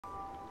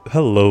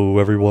Hello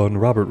everyone,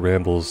 Robert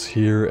Rambles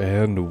here,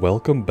 and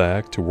welcome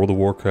back to World of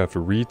Warcraft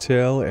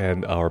Retail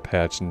and our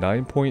patch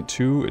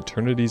 9.2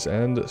 Eternity's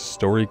End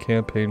story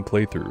campaign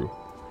playthrough.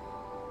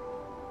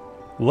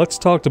 Let's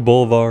talk to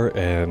Bolvar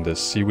and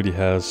see what he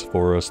has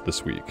for us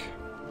this week.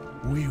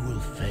 We will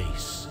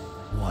face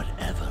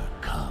whatever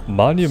comes.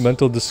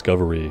 Monumental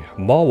discovery.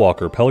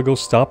 Mawwalker Pelagos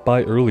stopped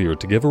by earlier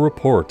to give a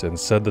report and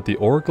said that the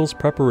Oracle's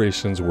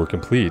preparations were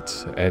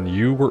complete and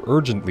you were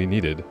urgently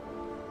needed.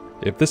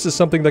 If this is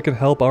something that can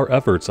help our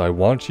efforts, I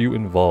want you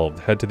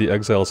involved. Head to the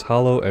Exile's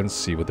Hollow and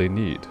see what they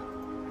need.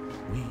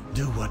 We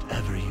do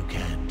whatever you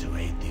can to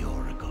aid the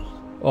Oracle.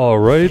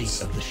 Alright, The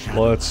fate of the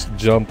let's Shadowlands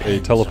jump a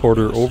depends on teleporter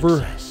your over.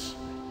 success.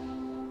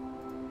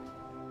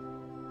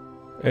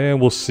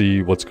 And we'll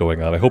see what's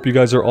going on. I hope you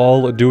guys are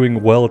all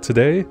doing well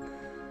today.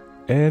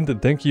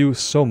 And thank you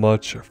so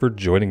much for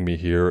joining me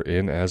here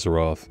in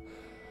Azeroth.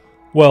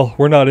 Well,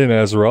 we're not in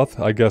Azeroth.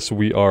 I guess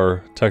we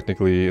are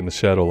technically in the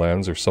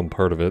Shadowlands or some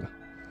part of it.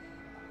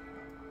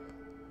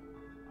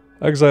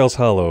 Exile's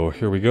Hollow,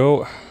 here we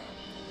go.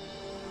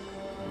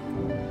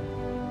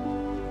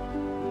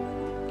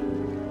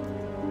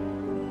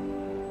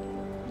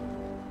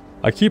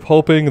 I keep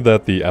hoping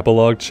that the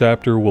epilogue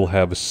chapter will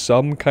have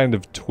some kind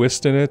of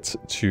twist in it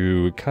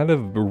to kind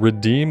of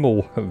redeem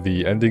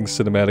the ending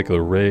cinematic of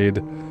the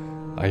raid.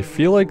 I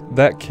feel like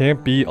that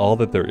can't be all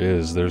that there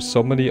is. There's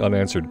so many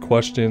unanswered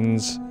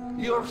questions.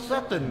 You're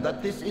certain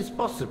that this is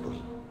possible?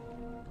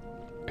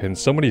 And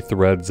so many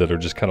threads that are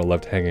just kind of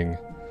left hanging.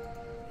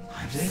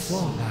 I'm so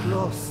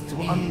close to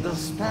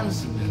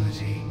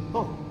understanding.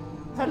 Oh,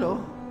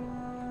 hello.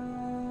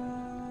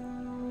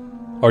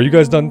 Are you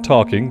guys done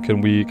talking? Can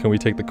we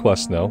take the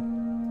quest now?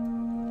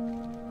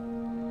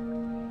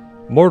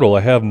 Mortal,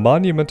 I have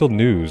monumental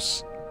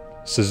news.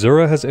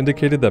 Caesura has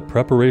indicated that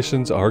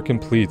preparations are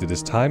complete. It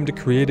is time to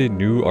create a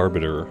new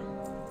Arbiter.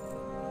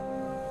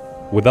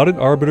 Without an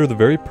Arbiter, the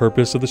very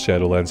purpose of the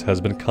Shadowlands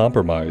has been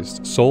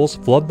compromised. Souls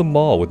flood the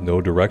Maw with no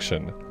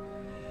direction.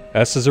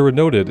 As Caesura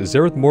noted,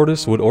 Zereth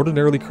Mortis would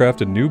ordinarily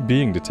craft a new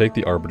being to take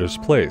the Arbiter's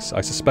place. I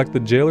suspect the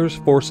Jailer's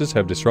forces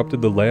have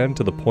disrupted the land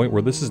to the point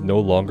where this is no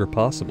longer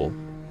possible.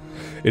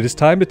 It is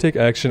time to take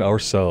action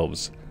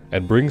ourselves,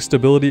 and bring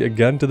stability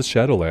again to the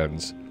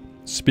Shadowlands.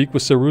 Speak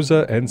with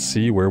Saruza and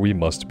see where we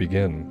must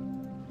begin.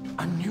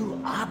 A new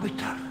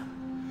arbiter.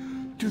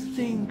 To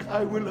think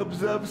I will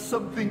observe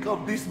something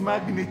of this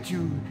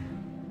magnitude.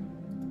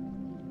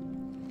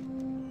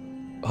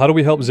 How do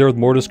we help Zereth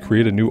Mortis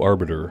create a new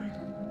Arbiter?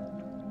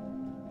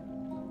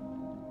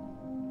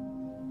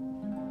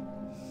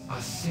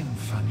 A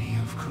symphony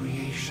of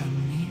creation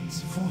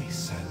needs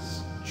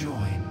voices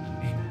joined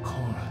in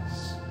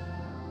chorus.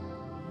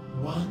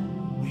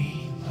 One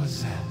we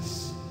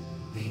possess,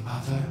 the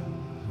other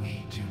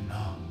we do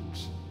not.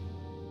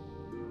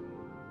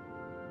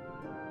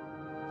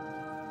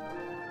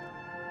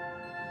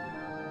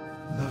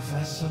 The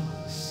vessel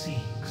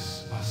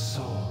seeks a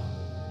soul,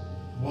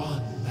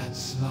 one that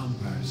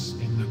slumbers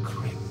in the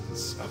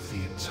crypts of the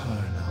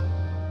eternal.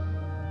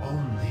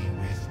 Only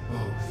with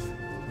both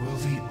will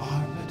the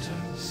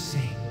Arbiter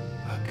sing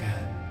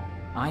again.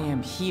 I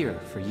am here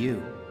for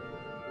you.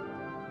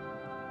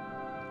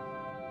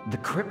 The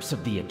crypts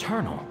of the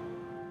Eternal?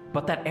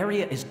 But that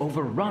area is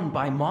overrun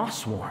by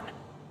Mossworn.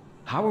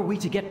 How are we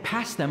to get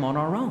past them on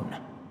our own?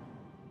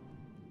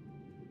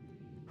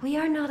 We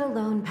are not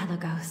alone,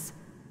 Pelagos.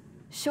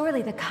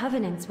 Surely the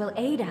Covenants will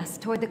aid us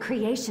toward the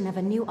creation of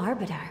a new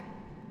Arbiter.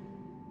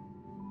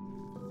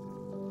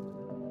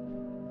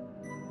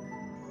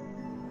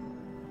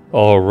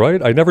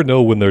 Alright, I never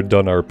know when they're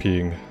done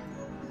RPing.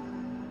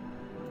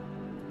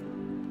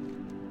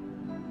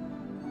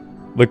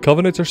 The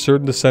Covenants are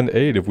certain to send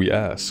aid if we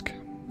ask.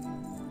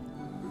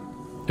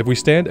 If we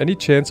stand any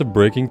chance of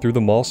breaking through the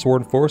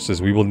Mossworn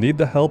forces, we will need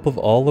the help of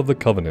all of the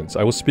Covenants.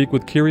 I will speak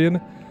with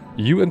Kyrian,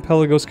 you and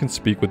Pelagos can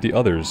speak with the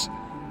others.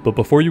 But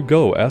before you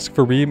go, ask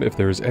Fareem if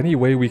there is any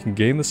way we can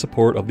gain the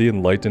support of the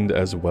Enlightened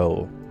as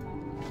well.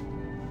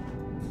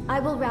 I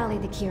will rally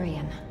the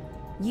Kyrian.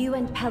 You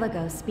and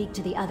Pelagos speak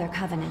to the other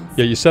Covenants.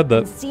 Yeah, you said that.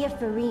 And see if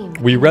Fareem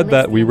We can read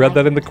that. enlist We the read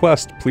that in the Enlightened.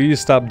 quest. Please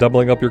stop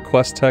doubling up your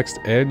quest text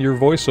and your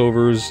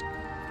voiceovers.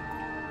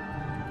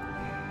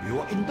 You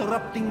are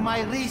interrupting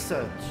my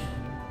research.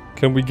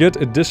 Can we get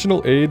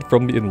additional aid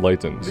from the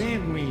Enlightened?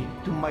 Leave me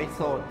to my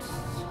thoughts.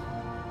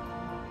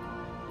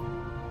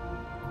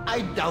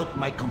 I doubt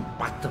my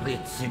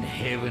compatriots in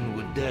heaven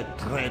would dare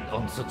tread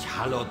on such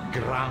hallowed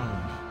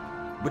ground.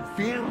 But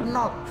fear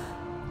not.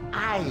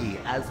 I,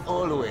 as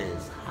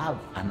always, have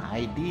an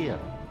idea.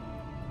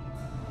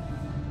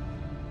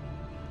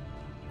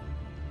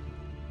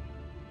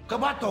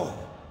 Kabato,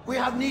 we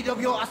have need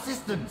of your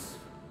assistance.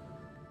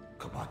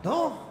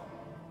 Kabato?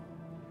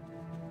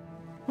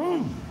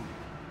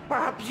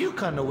 Perhaps you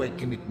can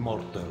awaken it,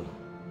 mortal.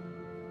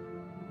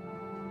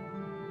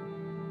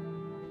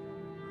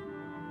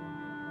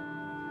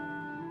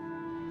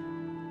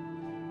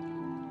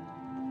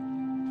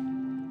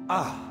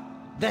 Ah,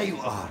 there you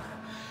are.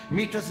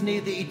 Meet us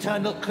near the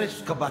Eternal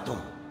Cliffs,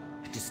 Kabato.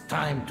 It is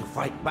time to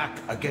fight back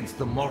against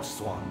the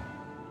Morsworn.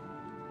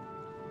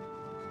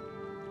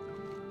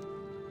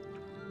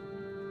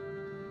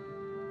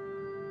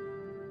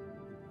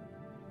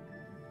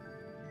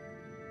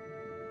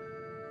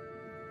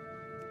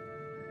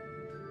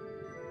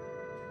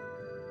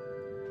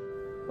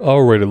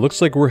 Alright, it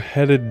looks like we're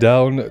headed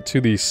down to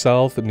the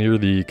south near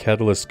the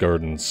Catalyst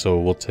Gardens, so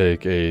we'll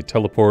take a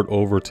teleport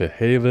over to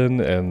Haven,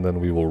 and then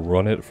we will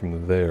run it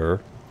from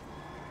there.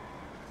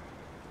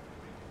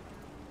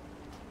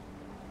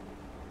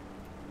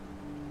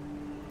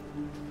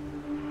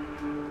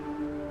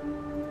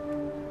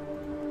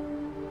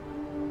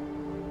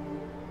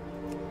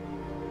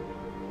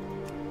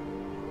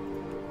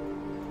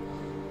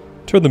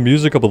 Turn the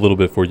music up a little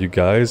bit for you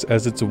guys,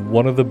 as it's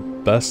one of the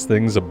best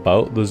things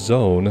about the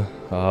zone.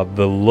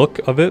 The look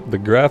of it, the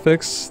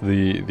graphics,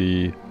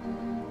 the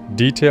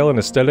detail and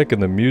aesthetic,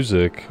 and the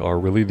music are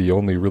really the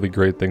only really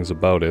great things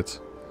about it.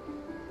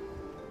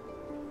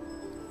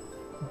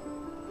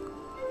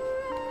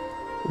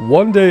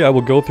 One day I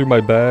will go through my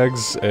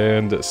bags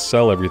and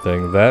sell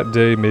everything. That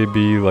day may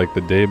be like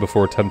the day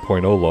before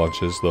 10.0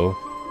 launches, though.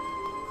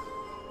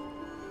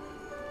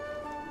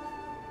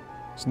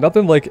 It's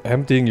nothing like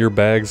emptying your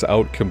bags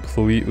out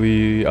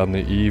completely on the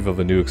eve of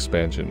a new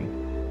expansion.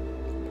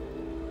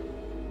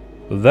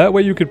 That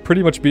way you could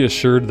pretty much be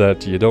assured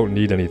that you don't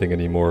need anything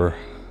anymore.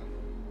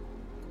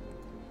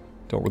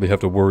 Don't really have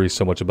to worry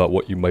so much about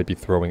what you might be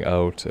throwing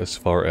out as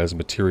far as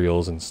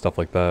materials and stuff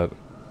like that.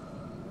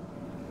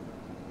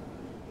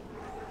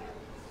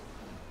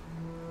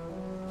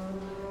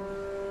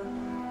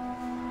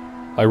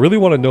 I really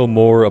want to know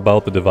more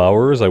about the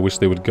Devourers. I wish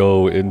they would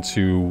go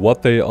into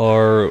what they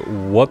are,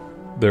 what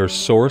their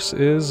source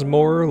is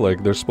more.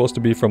 Like, they're supposed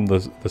to be from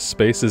the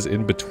spaces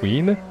in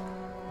between.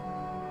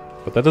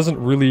 But that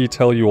doesn't really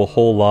tell you a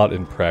whole lot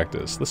in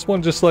practice. This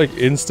one just like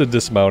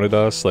insta-dismounted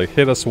us, like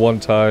hit us one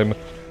time,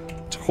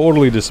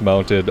 totally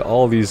dismounted,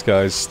 all these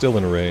guys still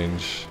in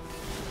range.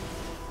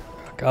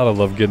 Gotta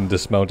love getting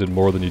dismounted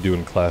more than you do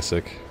in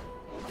Classic.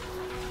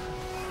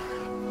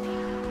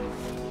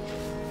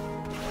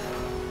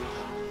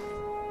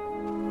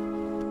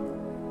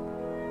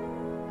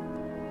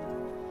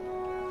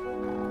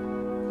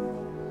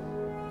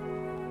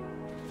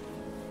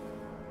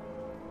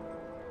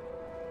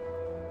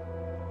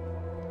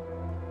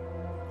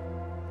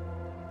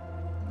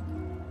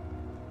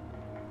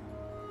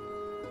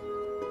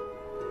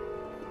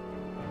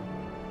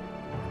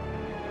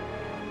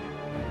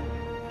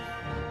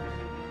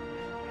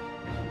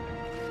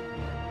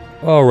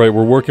 Alright,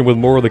 we're working with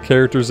more of the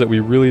characters that we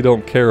really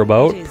don't care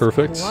about.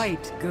 Perfect.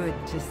 Quite good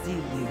to see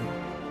you.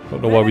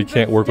 Don't know why we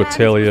can't work with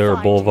Talia or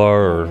Bolvar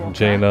or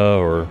Jaina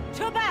or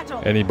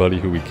anybody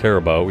who we care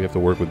about. We have to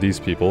work with these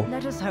people.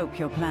 Let us hope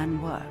your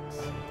plan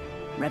works.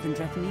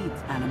 Revendreth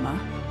needs anima,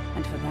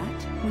 and for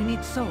that, we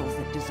need souls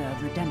that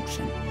deserve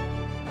redemption.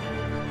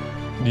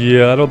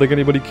 Yeah, I don't think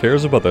anybody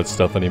cares about that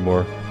stuff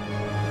anymore.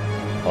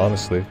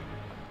 Honestly.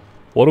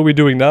 What are we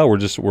doing now?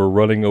 We're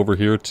running over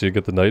here to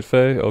get the Night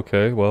Fae?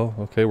 Okay, well,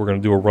 okay, we're gonna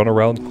do a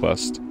run-around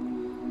quest.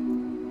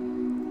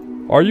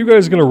 Are you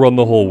guys gonna run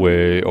the whole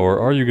way, or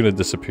are you gonna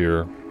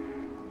disappear?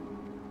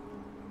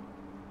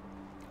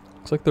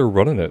 Looks like they're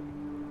running it.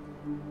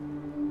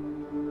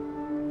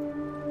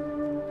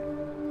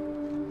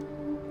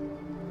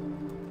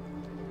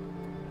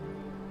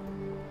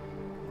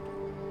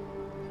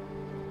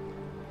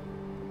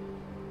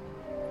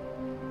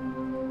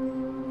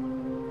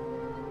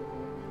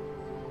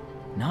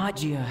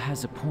 Nadia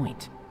has a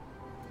point.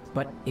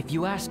 But if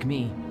you ask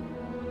me,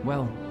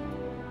 well,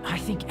 I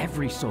think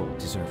every soul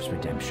deserves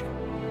redemption.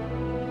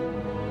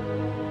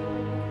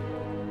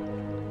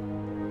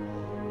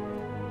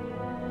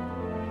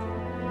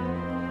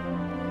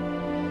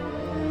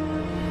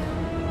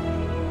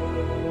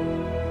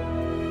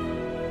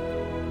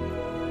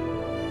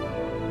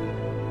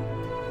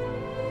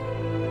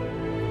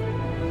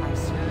 I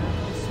serve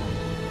the sun.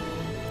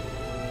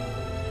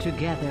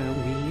 Together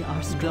we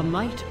are strong. The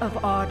might of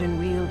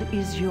Ardenweald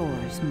is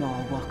yours,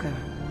 Mawwalker.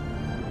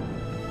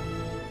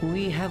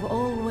 We have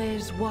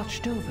always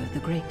watched over the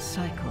Great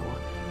Cycle.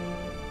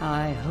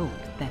 I hope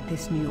that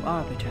this new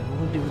Arbiter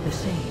will do the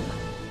same.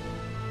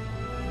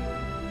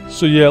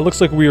 So yeah, it looks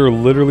like we are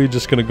literally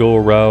just gonna go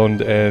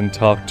around and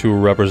talk to a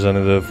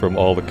representative from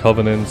all the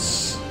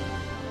Covenants.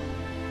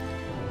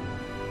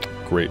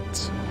 Great.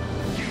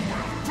 You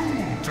were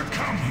fooled to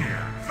come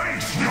here.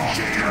 Face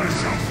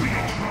yourself, we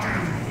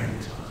triumph.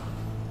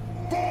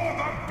 For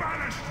the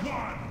banished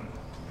one!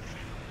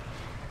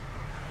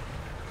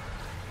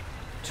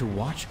 To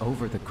watch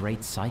over the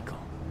Great Cycle,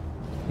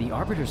 the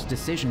Arbiter's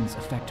decisions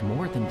affect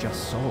more than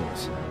just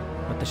souls,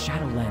 but the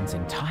Shadowlands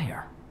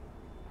entire.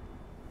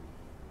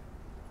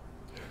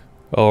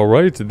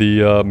 Alright,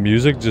 the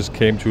music just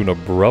came to an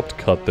abrupt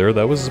cut there.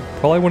 That was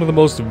probably one of the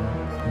most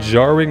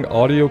jarring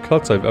audio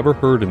cuts I've ever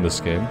heard in this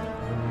game.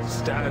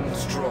 Stand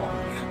strong.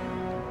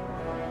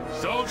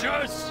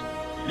 Soldiers,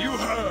 you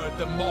heard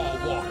the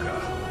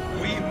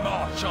Mawwalker. We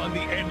march on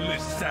the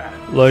endless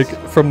sand. Like,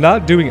 from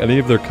not doing any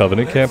of their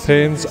Covenant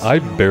campaigns, I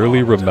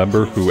barely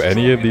remember who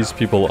any of these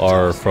people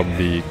are from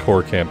the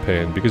core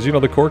campaign. Because, you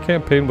know, the core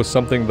campaign was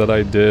something that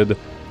I did,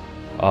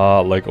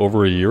 like,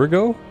 over a year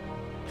ago?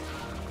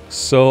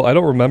 So, I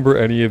don't remember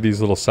any of these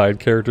little side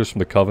characters from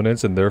the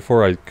Covenants, and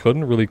therefore I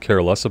couldn't really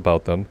care less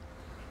about them.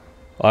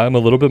 I'm a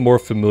little bit more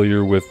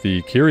familiar with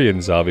the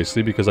Kyrians,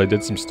 obviously, because I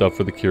did some stuff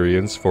for the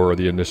Kyrians for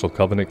the initial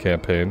Covenant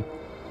campaign.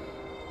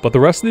 But the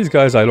rest of these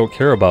guys I don't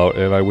care about,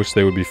 and I wish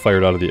they would be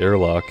fired out of the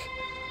airlock.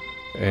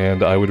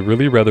 And I would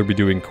really rather be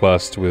doing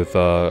quests with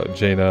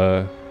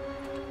Jaina,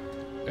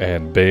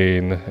 and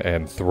Bane,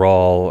 and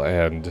Thrall,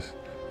 and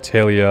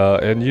Talia,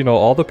 and, you know,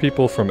 all the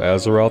people from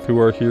Azeroth who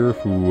are here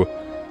who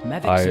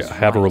I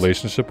have a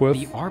relationship with.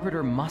 The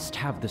Arbiter must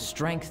have the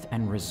strength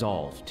and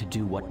resolve to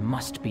do what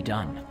must be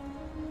done.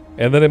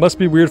 And then it must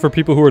be weird for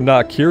people who are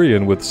not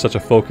Kyrian with such a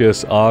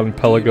focus on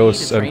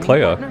Pelagos and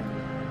Clea.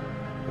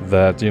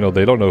 That, you know,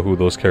 they don't know who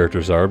those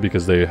characters are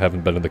because they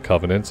haven't been in the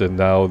Covenant, and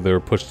now they're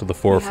pushed to the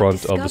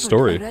forefront of the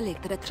story.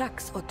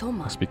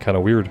 Must be kind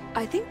of weird.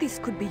 I think this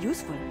could be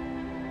useful.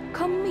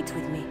 Come meet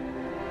with me.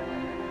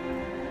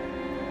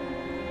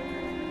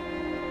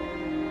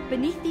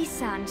 Beneath these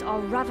sands are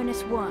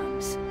ravenous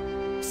worms.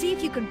 See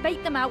if you can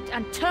bait them out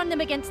and turn them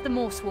against the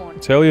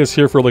Morsworn. Talia's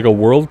here for like a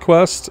world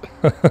quest?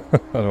 I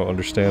don't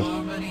understand.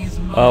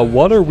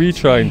 What are we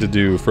trying to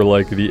do for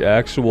like the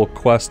actual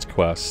quest?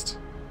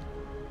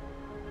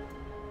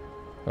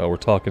 Oh, we're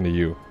talking to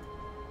you.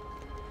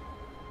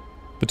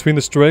 Between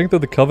the strength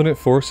of the Covenant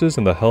forces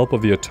and the help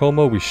of the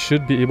Atoma, we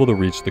should be able to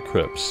reach the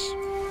crypts.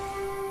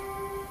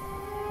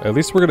 At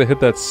least we're gonna hit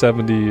that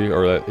 70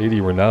 or that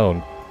 80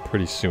 renown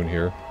pretty soon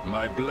here.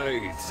 My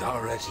blades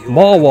are at your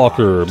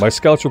Maulwalker! My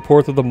scouts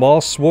report that the Maul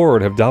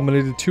Sword have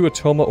dominated 2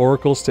 Atoma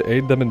oracles to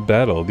aid them in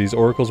battle. These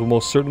oracles will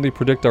most certainly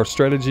predict our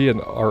strategy and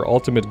our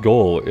ultimate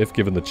goal, if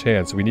given the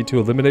chance. We need to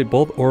eliminate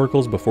both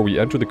oracles before we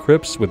enter the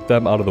crypts. With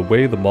them out of the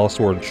way, the Maul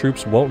Sword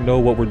troops won't know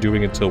what we're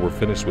doing until we're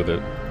finished with it.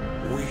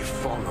 We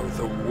follow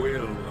the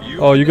will.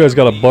 Oh, you guys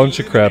got a bunch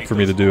of crap for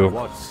me to do.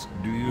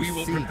 We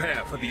will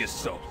prepare for the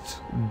assault.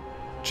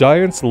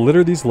 Giants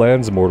litter these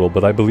lands, mortal,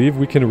 but I believe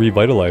we can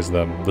revitalize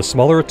them. The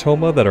smaller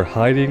Atoma that are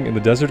hiding in the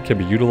desert can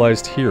be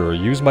utilized here.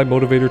 Use my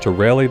motivator to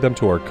rally them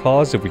to our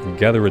cause. If we can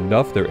gather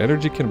enough, their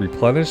energy can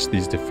replenish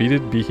these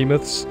defeated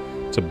behemoths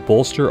to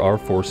bolster our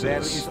forces. There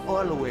is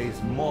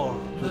always more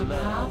to The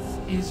learn.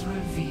 path is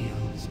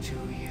revealed to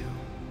you.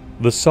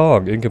 The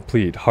song,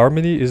 incomplete.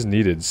 Harmony is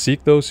needed.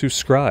 Seek those who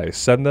scry.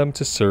 Send them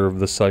to serve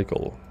the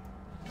cycle.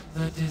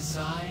 The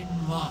design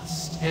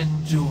must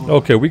endure.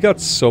 Okay, we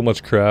got so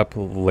much crap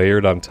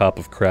layered on top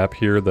of crap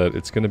here that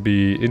it's going to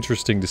be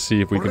interesting to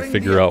see if we can Bring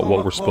figure the out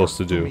what Atoma we're supposed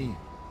to cores do. me.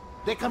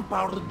 They can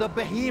power the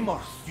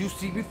behemoths you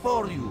see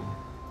before you.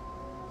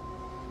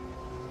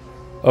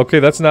 Okay,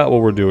 that's not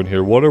what we're doing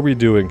here. What are we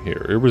doing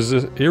here?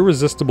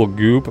 Irresistible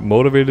goop,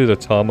 motivated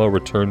Atoma,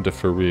 return to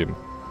Farim.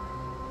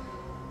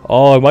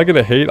 Oh, am I going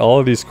to hate all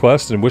of these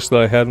quests and wish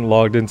that I hadn't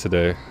logged in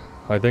today?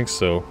 I think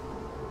so.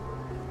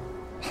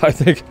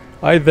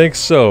 I think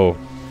so.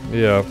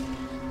 Yeah.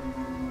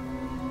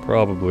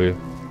 Probably.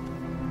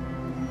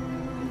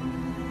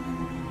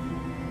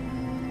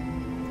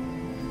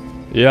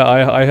 Yeah,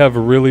 I have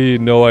really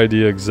no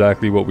idea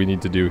exactly what we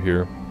need to do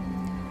here.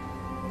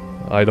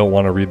 I don't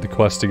want to read the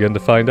quest again to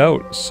find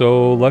out,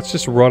 so let's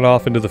just run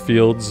off into the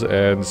fields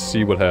and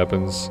see what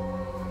happens.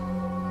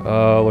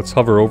 Let's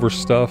hover over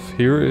stuff.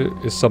 Here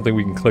is something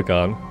we can click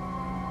on.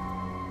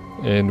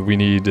 And we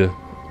need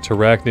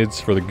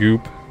Tyrannids for the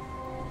goop.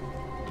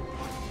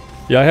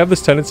 Yeah, I have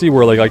this tendency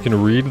where like I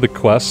can read the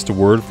quest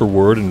word for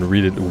word and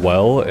read it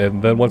well,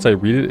 and then once I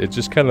read it, it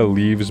just kind of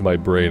leaves my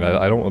brain.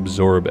 I don't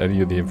absorb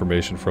any of the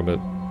information from it.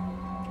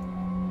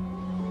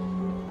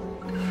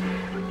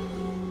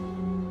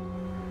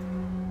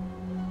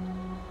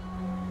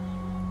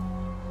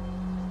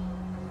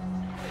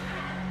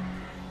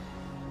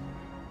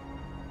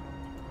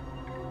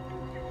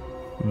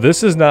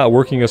 This is not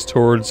working us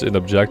towards an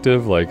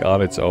objective, like,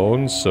 on its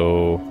own,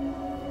 so...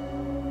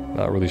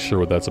 Not really sure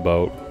what that's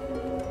about.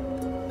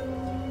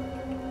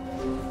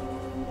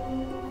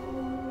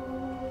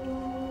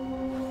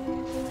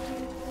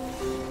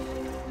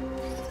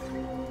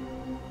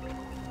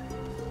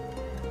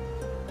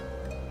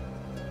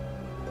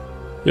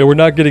 Yeah, we're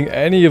not getting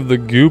any of the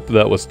goop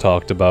that was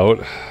talked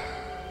about.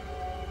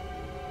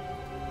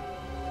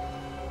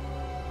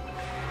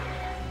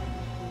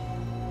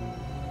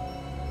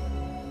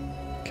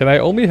 Can I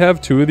only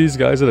have 2 of these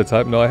guys at a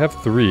time? No, I have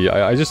 3.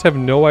 I just have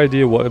no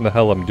idea what in the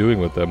hell I'm doing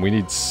with them. We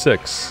need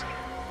 6.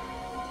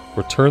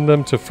 Return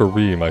them to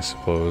Farim, I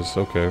suppose.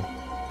 Okay.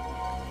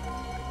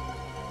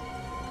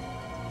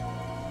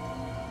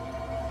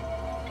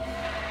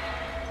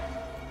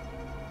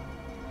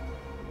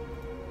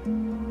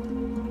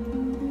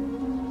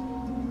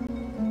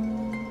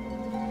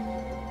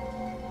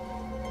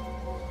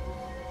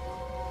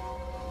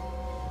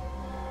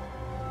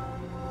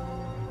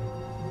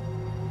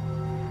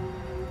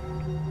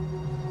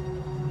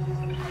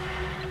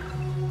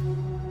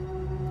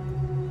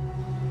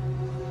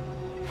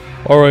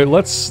 Alright,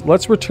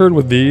 let's return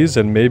with these,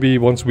 and maybe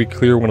once we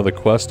clear one of the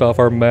quests off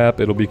our map,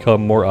 it'll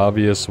become more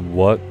obvious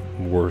what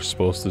we're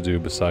supposed to do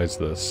besides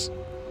this.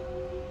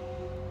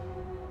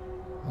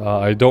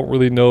 I don't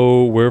really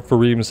know where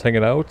Farim's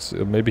hanging out.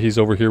 Maybe he's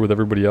over here with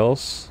everybody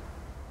else.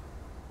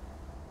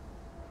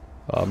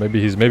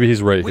 Maybe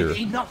he's right here. With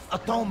enough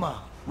Atoma,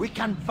 we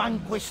can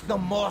vanquish the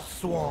Moss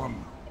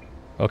Swarm.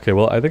 Okay,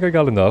 well, I think I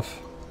got enough.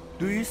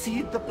 Do you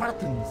see the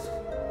patterns?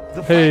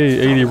 The Hey,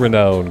 fights 80 are-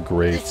 renown,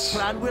 great. This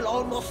plan will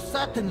almost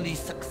certainly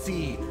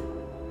succeed.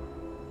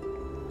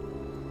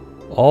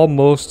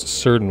 Almost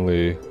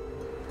certainly.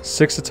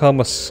 6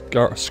 Atama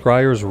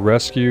Scryers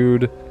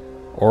rescued.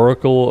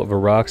 Oracle of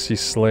Araxi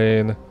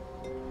slain.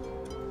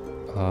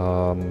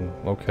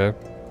 Okay.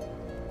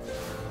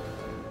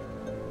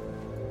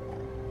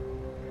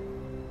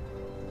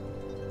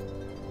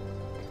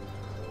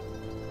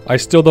 I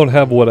still don't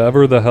have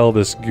whatever the hell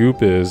this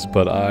goop is,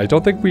 but I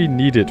don't think we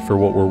need it for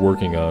what we're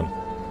working on.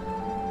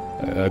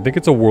 I think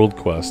it's a world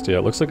quest. Yeah,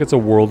 it looks like it's a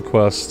world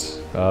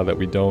quest that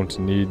we don't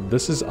need.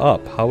 This is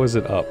up. How is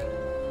it up?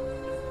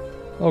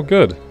 Oh,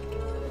 good.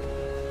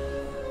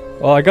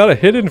 Well, I got a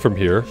hidden from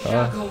here.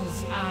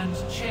 Shackles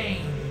and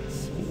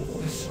chains.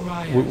 The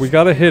Scryers We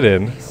got a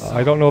hidden.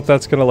 I don't know if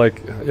that's gonna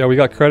like... Yeah, we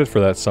got credit for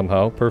that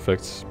somehow.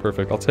 Perfect.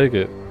 Perfect. I'll take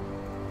it.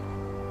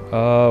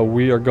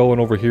 We are going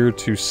over here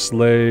to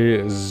slay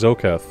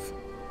Zoketh.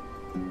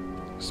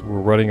 So we're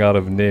running out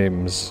of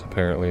names,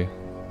 apparently.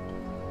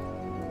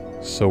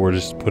 So we're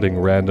just putting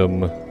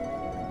random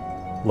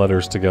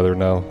letters together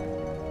now.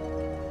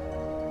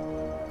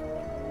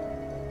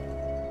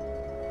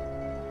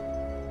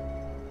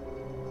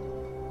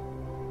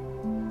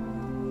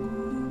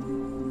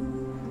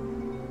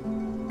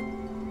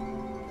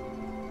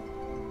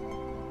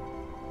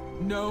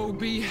 No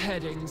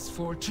beheadings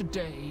for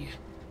today.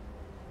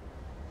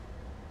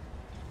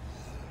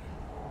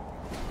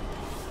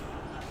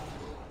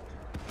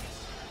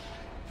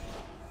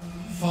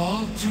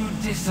 fall to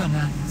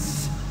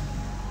dissonance.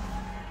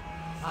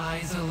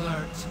 Eyes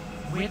alert,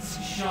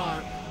 wits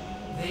sharp,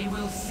 they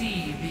will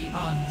see the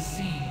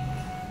unseen.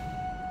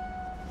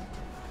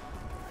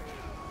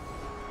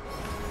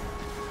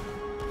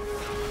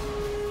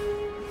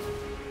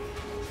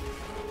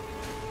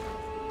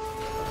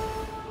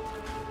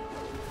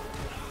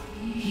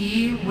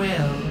 He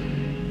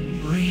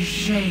will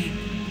reshape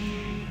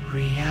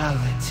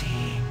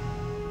reality.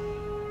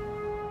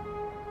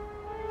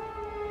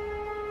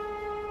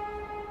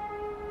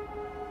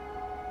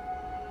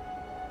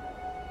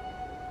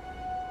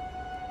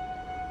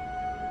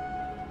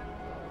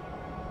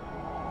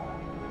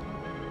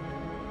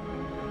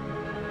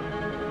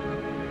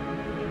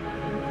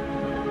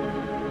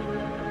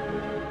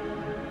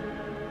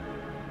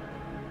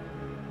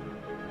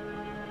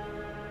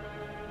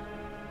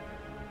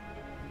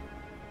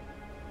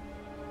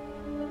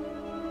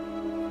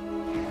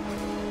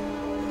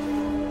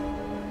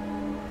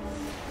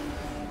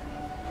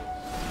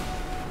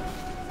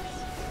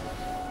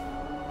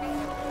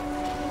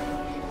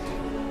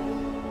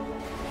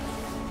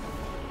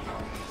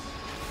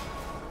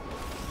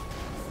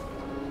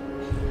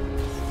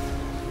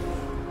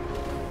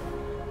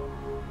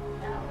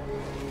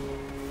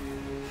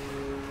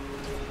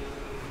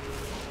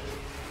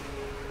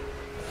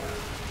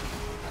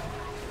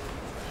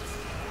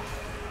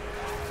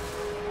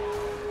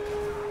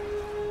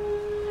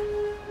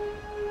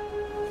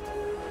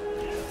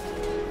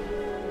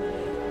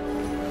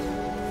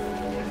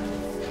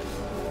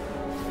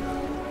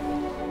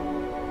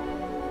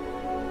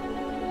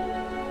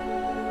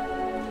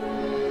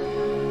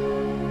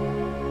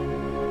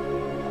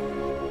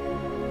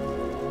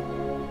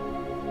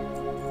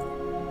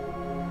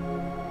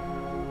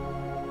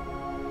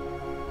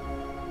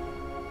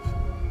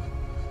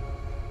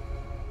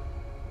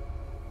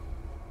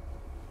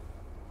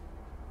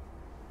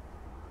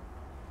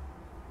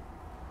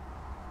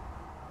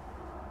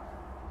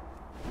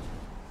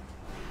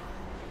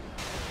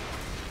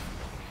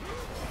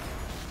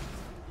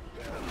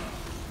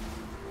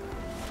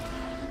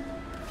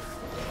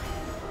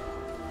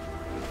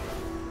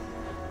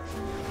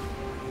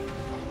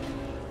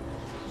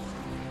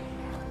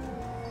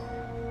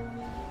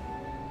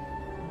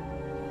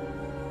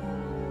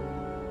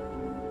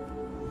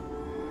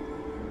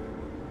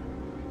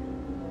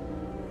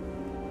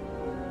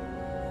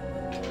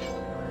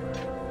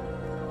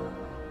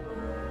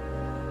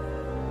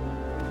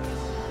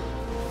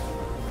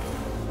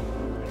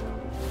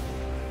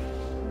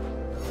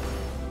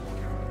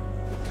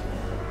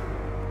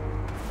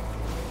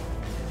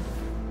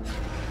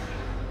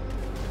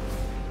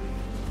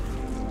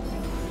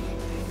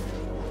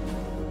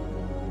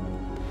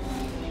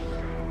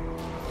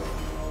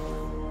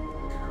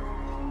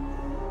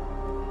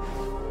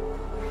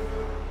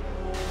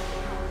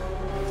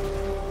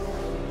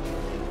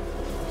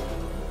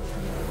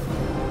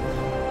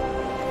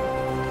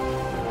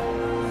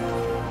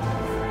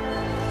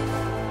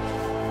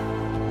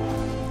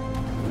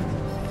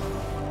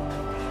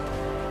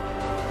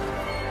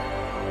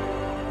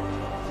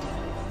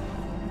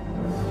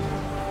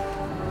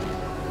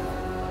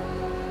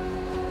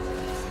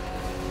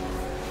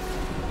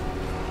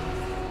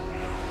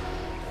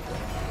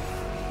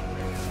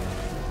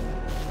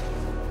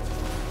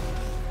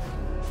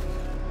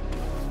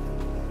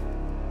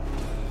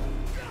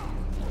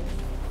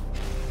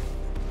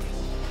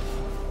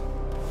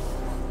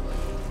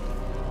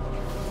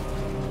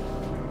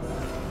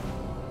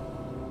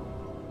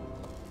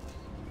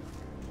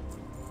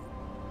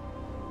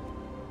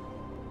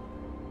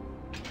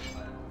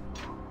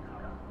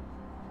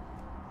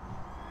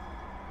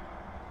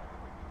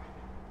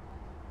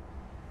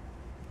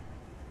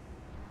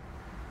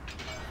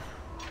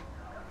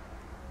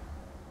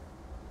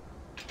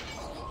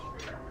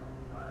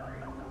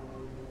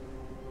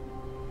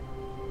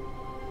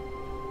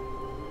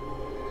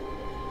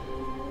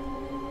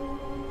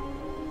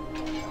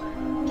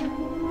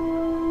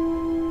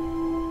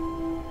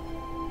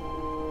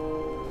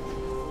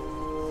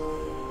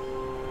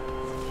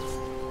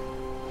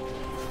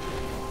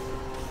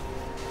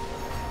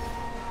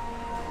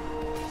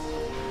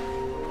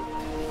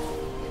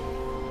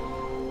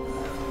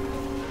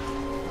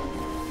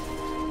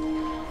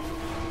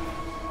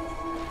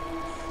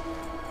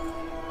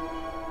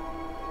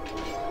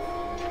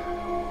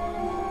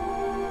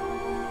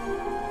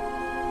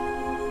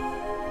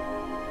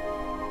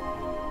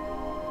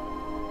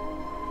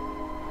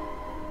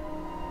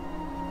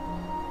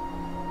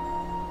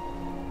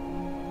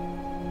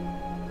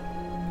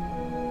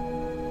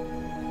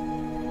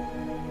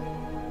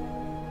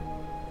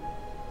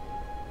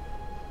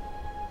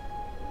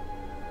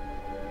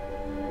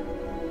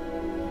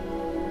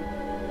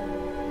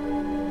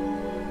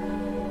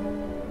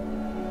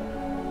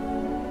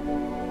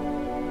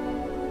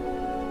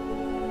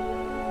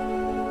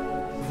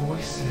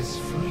 is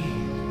freed.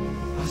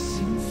 A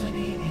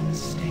symphony in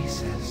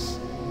stasis.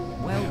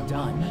 Well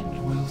done.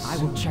 I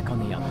will check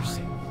on the others.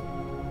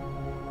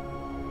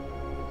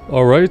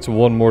 Alright,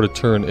 one more to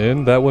turn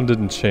in. That one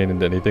didn't chain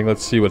into anything.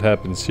 Let's see what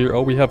happens here.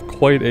 Oh, we have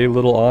quite a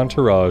little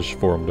entourage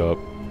formed up.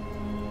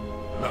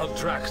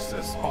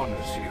 Maldraxxus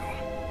honors you.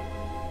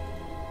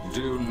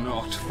 Do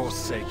not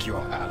forsake your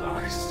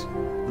allies.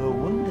 The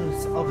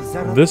wonders of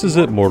Zereth. This is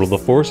it, mortal. The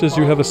forces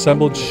you have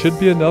assembled should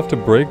be enough to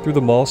break through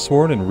the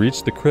Maulsworn and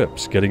reach the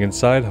crypts. Getting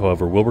inside,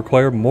 however, will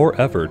require more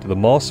effort. The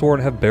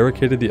Maulsworn have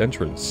barricaded the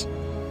entrance.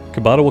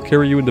 Kabata will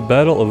carry you into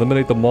battle,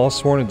 eliminate the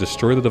Maulsworn, and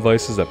destroy the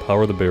devices that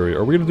power the barrier.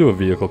 Are we gonna do a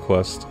vehicle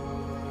quest?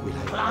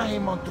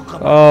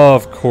 Oh,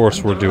 of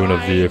course we're doing a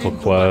vehicle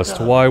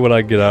quest. Why would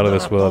I get out of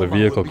this without a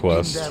vehicle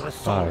quest?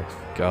 My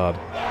God.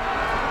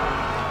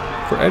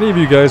 For any of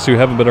you guys who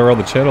haven't been around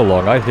the channel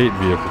long, I hate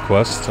vehicle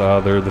quests.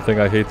 They're the thing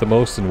I hate the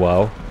most in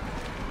WoW.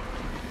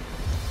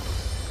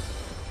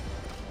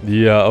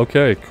 Yeah,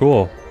 okay,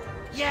 cool.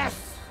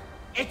 Yes!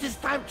 It is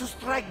time to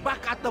strike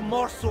back at the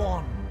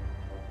Maulsworn.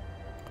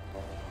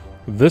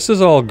 This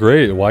is all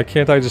great. Why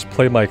can't I just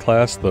play my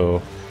class,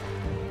 though?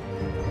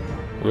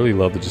 Really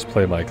love to just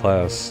play my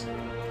class.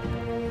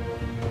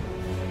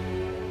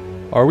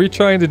 Are we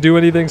trying to do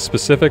anything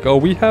specific? Oh,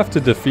 we have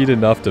to defeat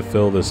enough to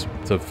fill this,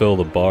 to fill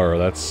the bar.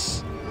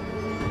 That's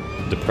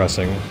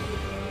depressing.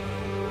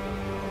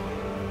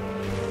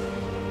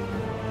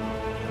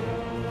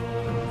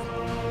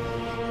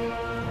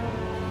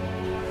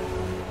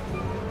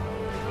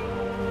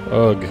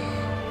 Ugh.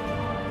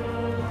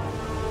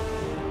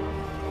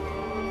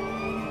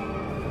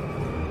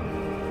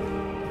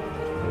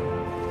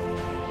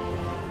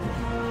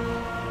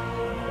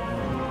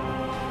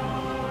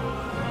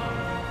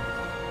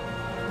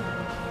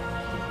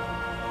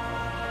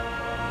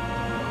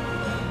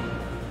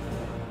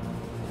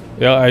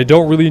 Yeah, I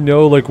don't really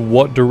know like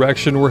what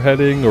direction we're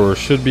heading or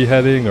should be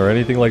heading or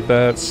anything like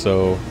that,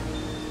 so...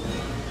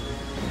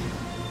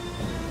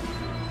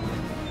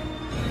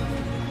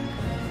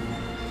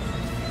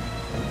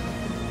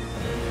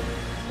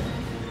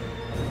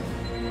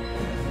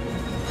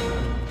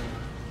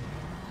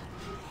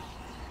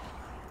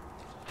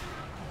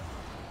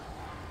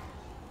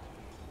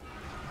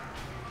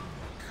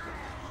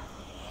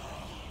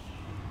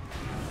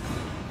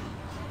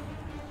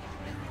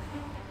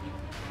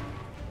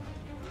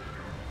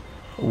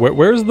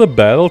 Where's the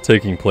battle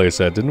taking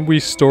place at? Didn't we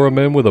store him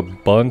in with a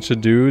bunch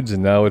of dudes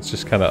and now it's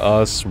just kind of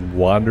us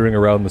wandering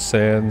around the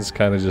sands,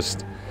 kind of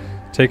just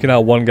taking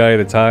out one guy at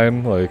a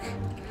time? Like,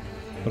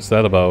 what's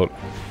that about?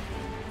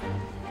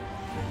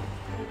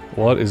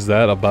 What is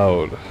that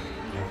about?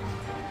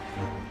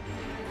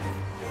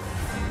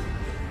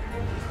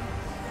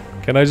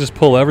 Can I just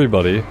pull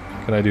everybody?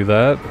 Can I do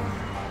that?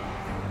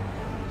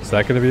 Is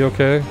that going to be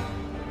okay?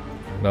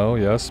 No?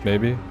 Yes?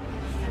 Maybe?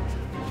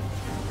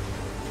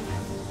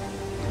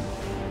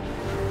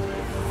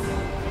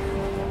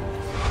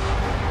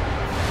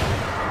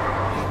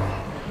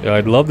 Yeah,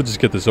 I'd love to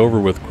just get this over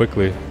with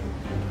quickly.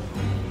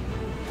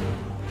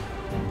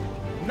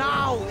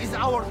 Now is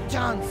our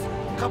chance.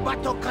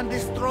 Kabato can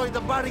destroy the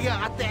barrier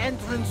at the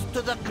entrance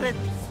to the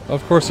crypts.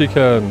 Of course he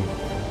can.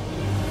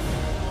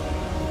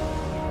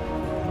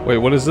 Wait,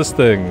 what is this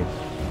thing?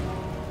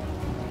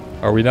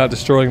 Are we not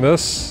destroying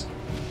this?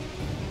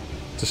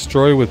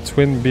 Destroy with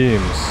twin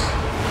beams.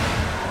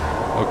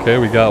 Okay,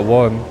 we got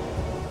one.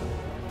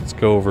 Let's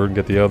go over and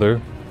get the other.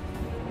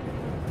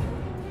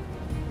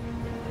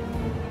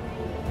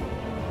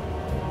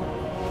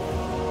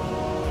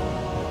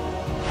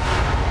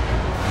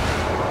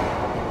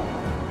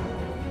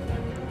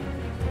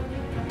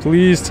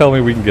 Please tell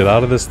me we can get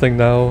out of this thing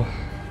now.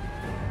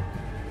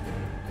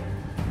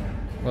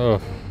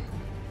 Ugh.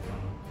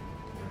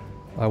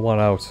 I want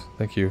out.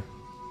 Thank you.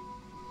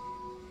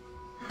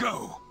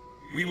 Go!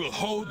 We will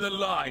hold the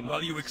line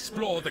while you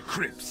explore the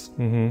crypts.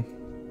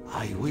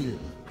 I will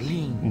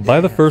glean.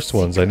 By the first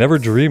ones, I never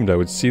dreamed I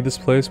would see this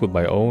place with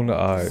my own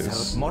eyes.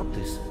 Zereth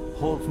Mortis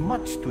holds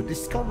much to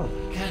discover.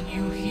 Can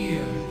you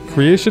hear?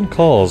 Creation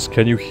calls,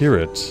 can you hear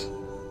it?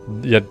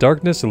 Yet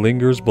darkness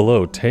lingers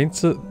below,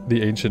 taints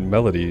the ancient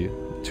melody.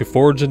 To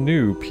forge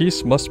anew,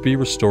 peace must be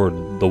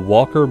restored. The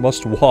walker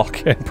must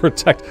walk and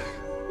protect.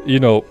 You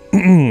know,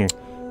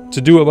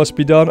 to do what must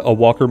be done, a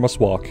walker must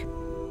walk.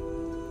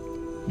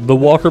 The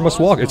walker must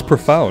walk. It's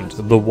profound.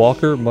 The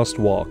walker must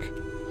walk.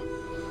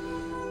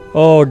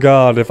 Oh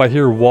god, if I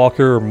hear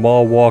walker,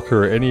 maw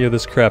walker, any of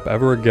this crap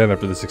ever again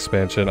after this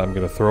expansion, I'm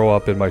gonna throw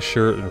up in my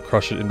shirt and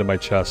crush it into my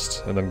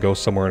chest, and then go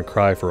somewhere and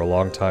cry for a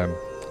long time.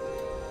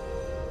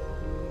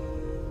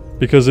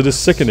 Because it is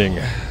sickening.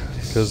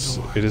 Because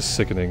it is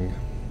sickening.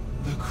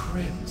 The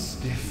crypts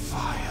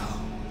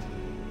defile.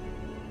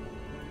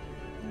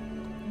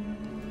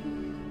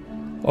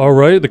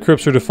 Alright, the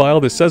crypts are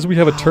defiled. It says we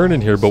have a turn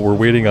in here, but we're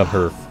waiting on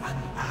her. And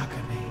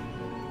agony,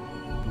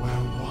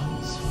 where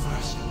once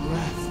first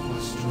breath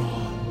was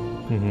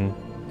drawn,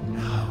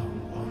 now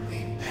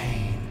only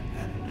pain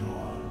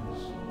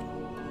endures.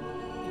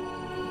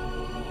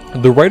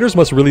 The writers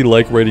must really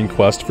like writing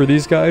quests for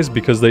these guys,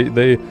 because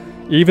they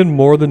Even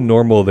more than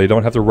normal, they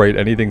don't have to write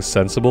anything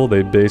sensible.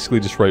 They basically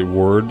just write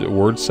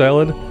word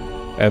salad,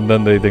 and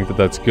then they think that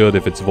that's good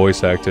if it's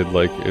voice acted,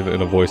 like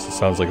in a voice that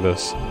sounds like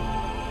this.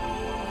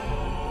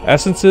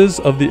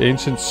 Essences of the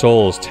ancient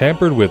souls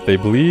tampered with. They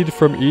bleed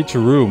from each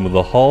room.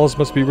 The halls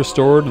must be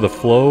restored. The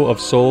flow of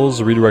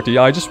souls redirected.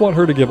 Yeah, I just want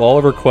her to give all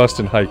of her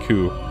quests in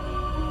haiku.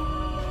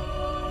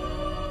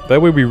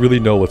 That way we really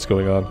know what's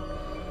going on.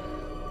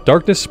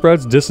 Darkness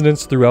spreads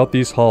dissonance throughout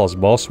these halls.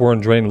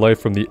 Mawsworn drain life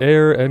from the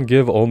air and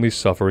give only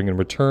suffering in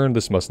return.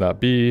 This must not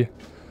be.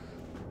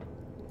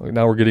 Like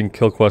now we're getting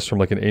kill quests from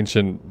like an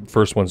ancient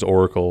First One's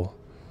oracle.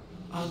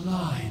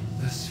 Align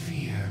the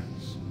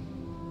spheres.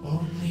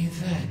 Only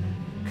then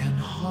can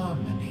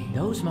harmony.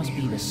 Those must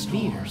be the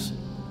spheres.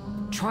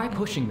 Try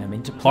pushing them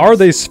into place. Are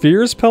they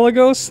spheres,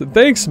 Pelagos?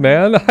 Thanks,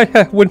 man.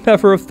 I would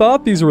never have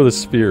thought these were the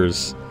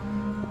spheres.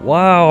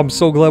 Wow, I'm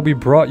so glad we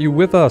brought you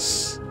with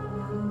us.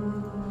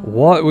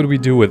 What would we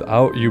do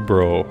without you,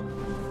 bro?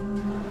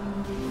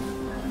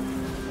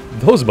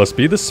 Those must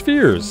be the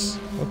spheres.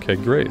 Okay,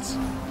 great.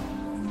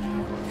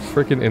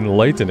 Freaking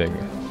enlightening.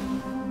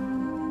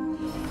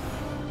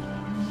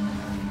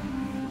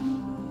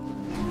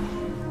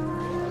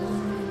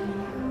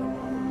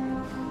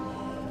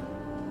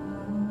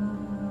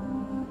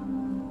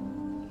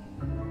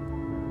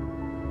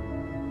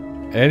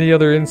 Any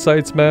other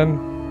insights, man?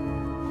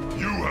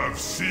 You have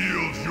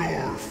sealed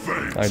your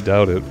fate. I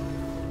doubt it.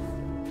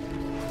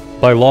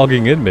 By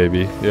logging in,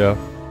 maybe. Yeah,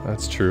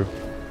 that's true.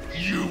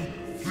 You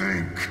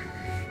think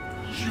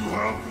you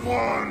have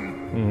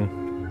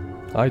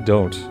won? I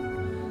don't.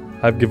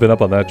 I've given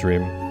up on that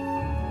dream.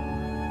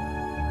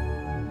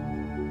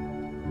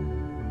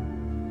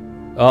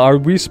 Are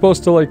we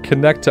supposed to, like,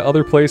 connect to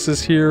other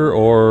places here,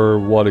 or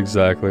what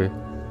exactly?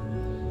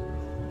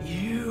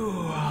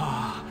 You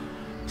are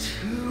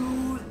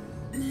too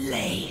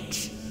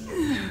late.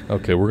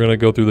 Okay, we're gonna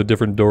go through the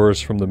different doors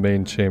from the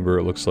main chamber,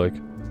 it looks like.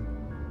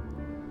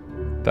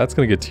 That's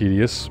gonna get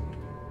tedious.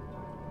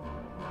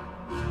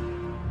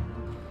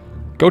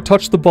 Go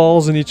touch the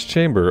balls in each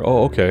chamber.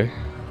 Oh, okay.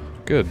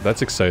 Good,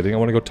 that's exciting. I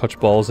want to go touch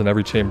balls in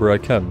every chamber I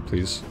can,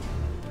 please.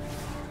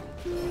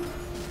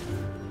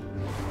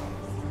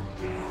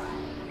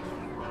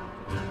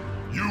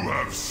 You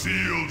have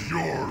sealed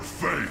your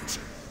fate.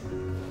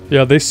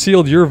 Yeah, they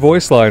sealed your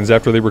voice lines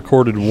after they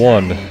recorded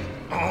one.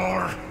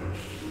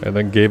 And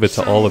then gave it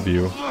to all of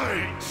you.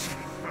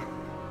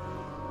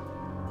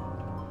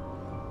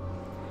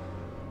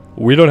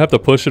 We don't have to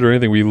push it or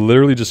anything, we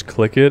literally just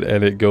click it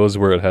and it goes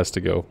where it has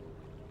to go.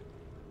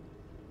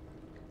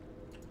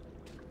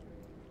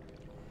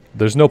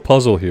 There's no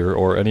puzzle here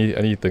or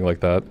anything like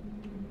that.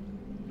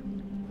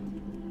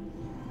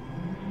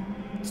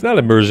 It's not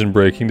immersion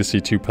breaking to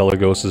see two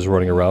Pelagoses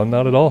running around,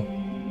 not at all.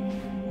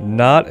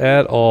 Not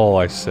at all,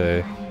 I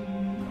say.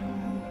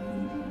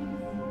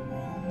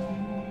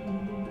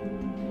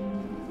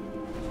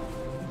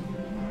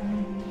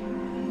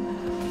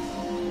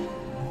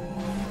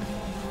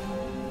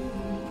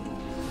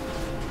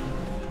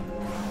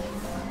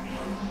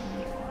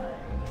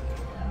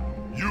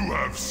 You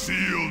have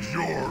sealed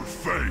your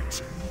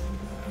fate.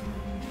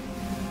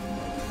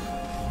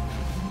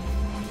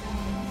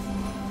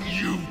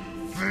 You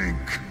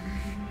think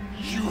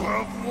you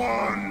have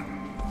won.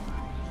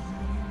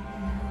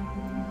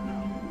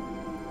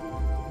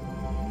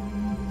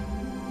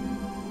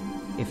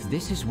 If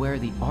this is where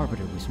the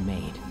Arbiter was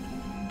made,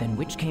 then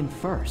which came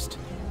first?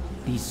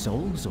 These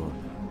souls or...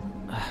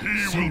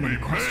 so many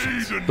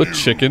questions. The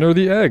chicken or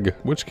the egg?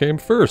 Which came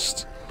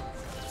first?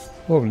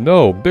 Oh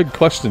no, big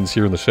questions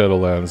here in the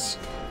Shadowlands.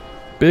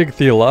 Big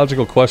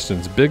theological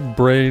questions. Big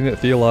brain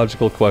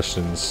theological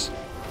questions.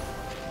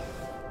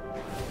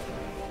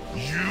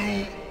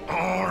 You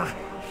are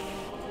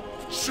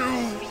too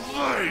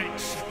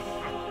late.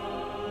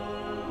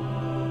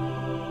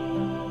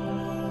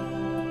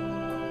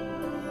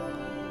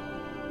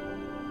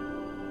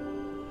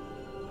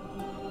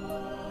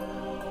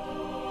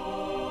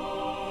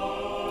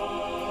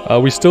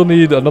 We still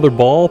need another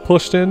ball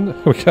pushed in.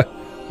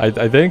 I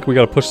think we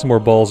gotta push some more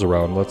balls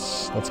around.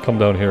 Let's come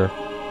down here.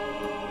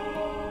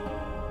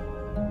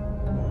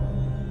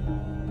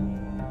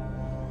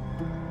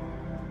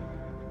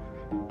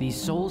 These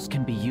souls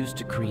can be used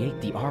to create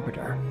the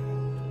Arbiter,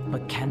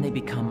 but can they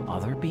become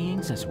other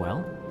beings as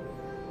well?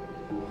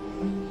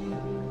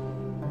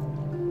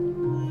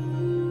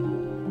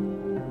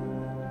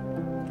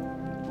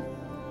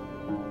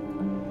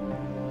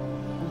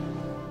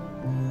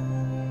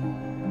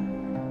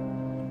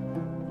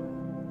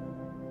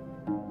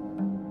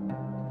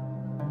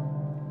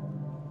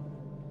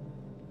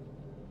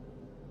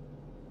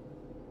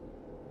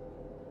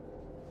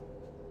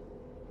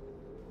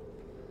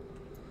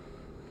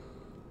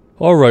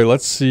 Alright,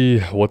 let's see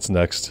what's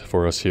next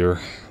for us here.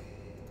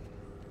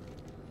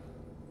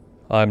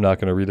 I'm not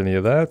going to read any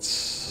of that.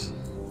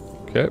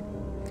 Okay.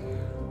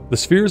 The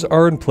spheres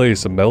are in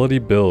place, a melody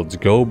builds.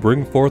 Go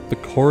bring forth the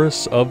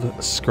chorus of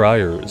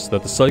scryers,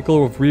 that the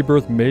cycle of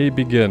rebirth may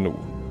begin.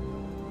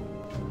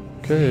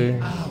 Okay.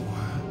 The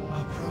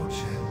hour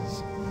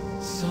approaches.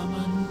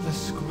 Summon the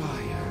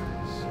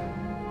scryers.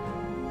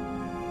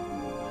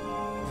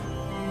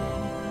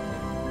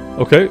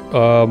 Okay,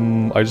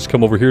 I just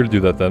come over here to do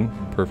that then.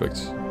 Perfect.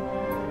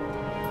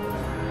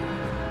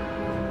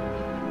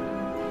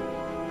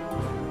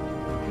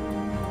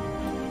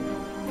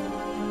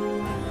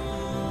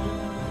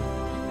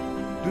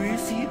 Do you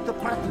see the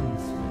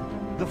patterns?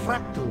 The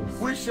fractals?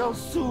 We shall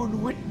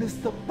soon witness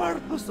the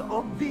purpose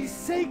of these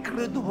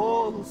sacred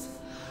halls.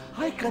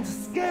 I can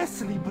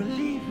scarcely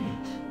believe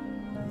it.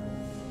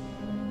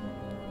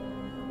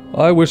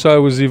 I wish I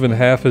was even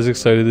half as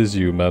excited as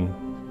you, man.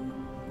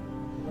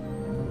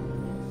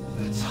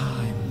 The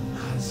time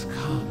has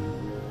come.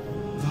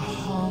 The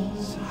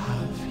halls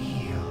have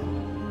healed.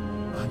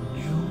 A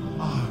new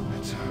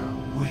arbiter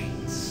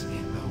waits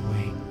in the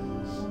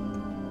wings.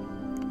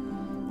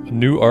 A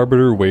new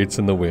arbiter waits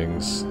in the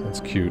wings. That's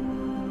cute.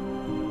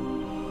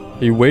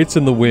 He waits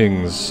in the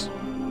wings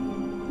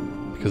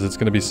because it's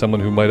going to be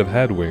someone who might have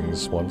had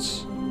wings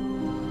once.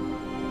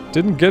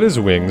 Didn't get his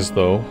wings,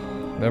 though.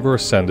 Never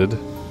ascended.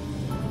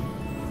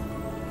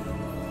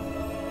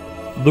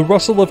 The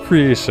rustle of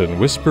creation,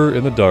 whisper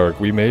in the dark,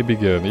 we may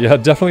begin. Yeah,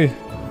 definitely.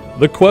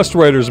 The quest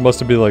writers must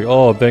have been like,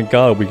 oh, thank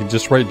God, we can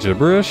just write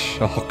gibberish?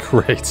 Oh,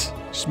 great.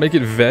 Just make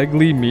it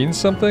vaguely mean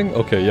something?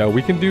 Okay, yeah,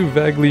 we can do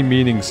vaguely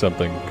meaning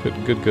something. Good,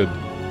 good, good.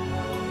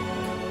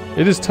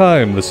 It is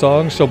time. The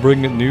song shall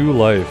bring new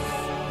life.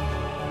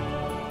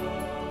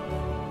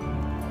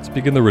 Let's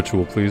begin the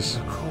ritual, please.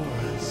 The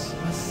chorus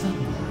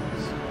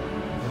assembles.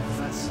 The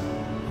vessel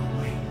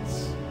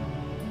awaits.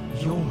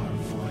 Your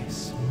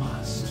voice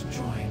must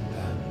join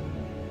them.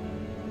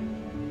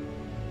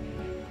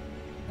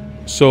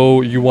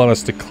 So you want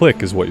us to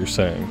click is what you're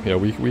saying. Yeah,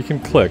 we can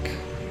click.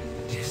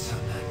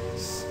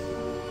 Dissonance.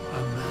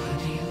 A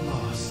melody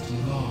lost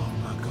long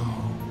ago.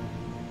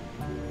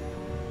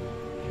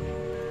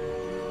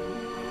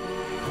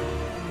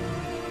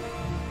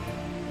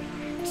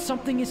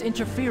 Something is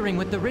interfering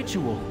with the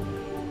ritual.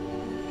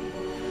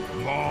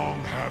 Long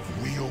have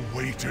we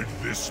awaited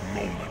this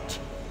moment.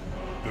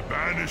 The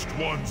Banished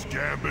One's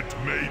gambit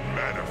made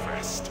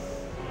manifest.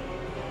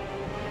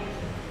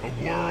 A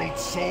world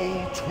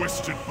soul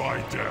twisted by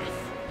death.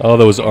 Oh,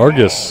 that was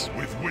Argus.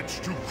 With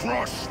which to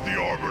crush the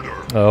Arbiter.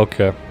 Oh,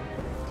 okay.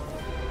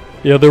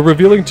 Yeah, they're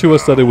revealing to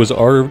us that it was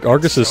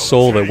Argus's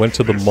soul that went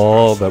to the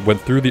Maw, that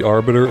went through the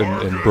Arbiter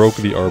and broke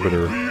the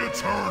Arbiter.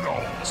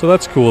 So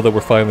that's cool that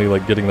we're finally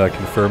like getting that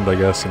confirmed, I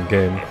guess, in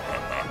game.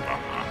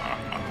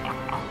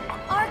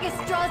 Argus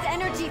draws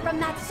energy from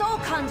that soul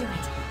conduit.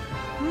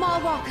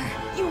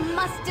 Mawwalker, you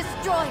must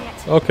destroy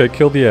it. Okay,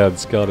 kill the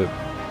ads. Got it.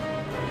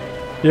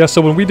 Yeah,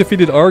 so when we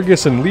defeated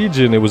Argus and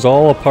Legion, it was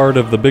all a part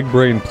of the big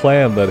brain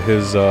plan that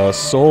his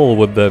soul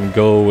would then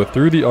go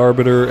through the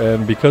Arbiter,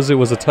 and because it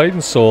was a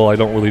Titan soul, I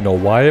don't really know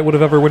why it would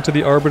have ever went to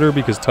the Arbiter,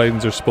 because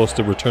Titans are supposed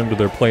to return to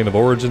their plane of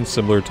origin,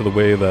 similar to the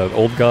way that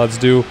old gods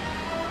do.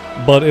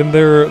 But in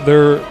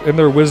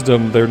their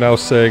wisdom, they're now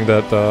saying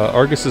that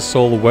Argus's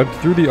soul went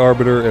through the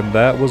Arbiter, and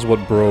that was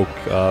what broke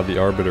the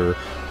Arbiter.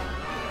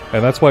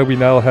 And that's why we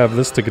now have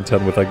this to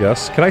contend with, I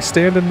guess. Can I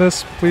stand in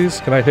this, please?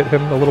 Can I hit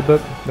him a little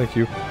bit? Thank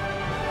you.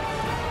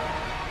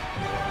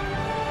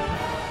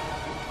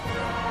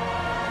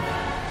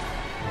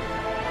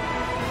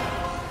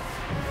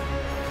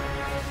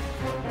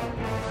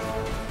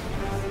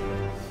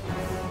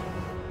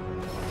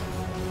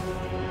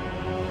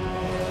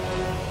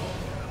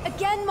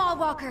 Again,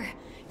 Mawwalker!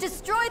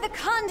 Destroy the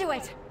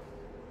conduit!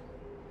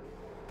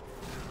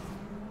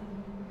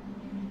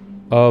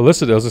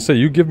 Listen, as I say,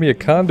 you give me a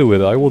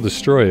conduit, I will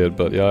destroy it,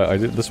 but yeah,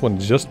 this one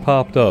just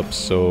popped up,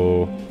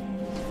 so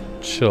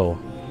chill.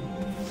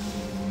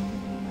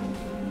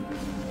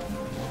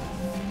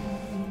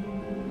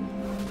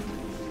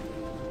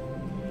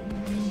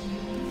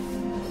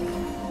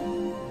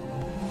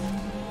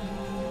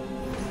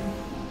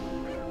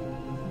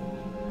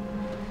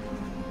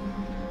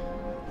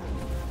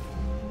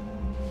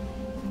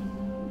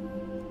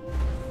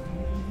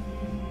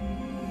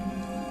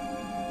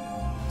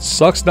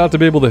 Sucks not to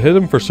be able to hit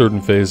him for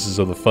certain phases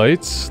of the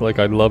fights. Like,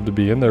 I'd love to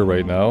be in there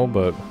right now,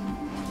 but...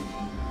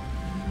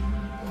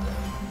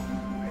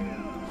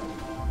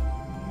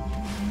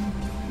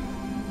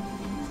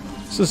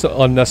 This is an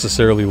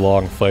unnecessarily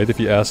long fight, if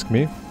you ask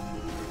me.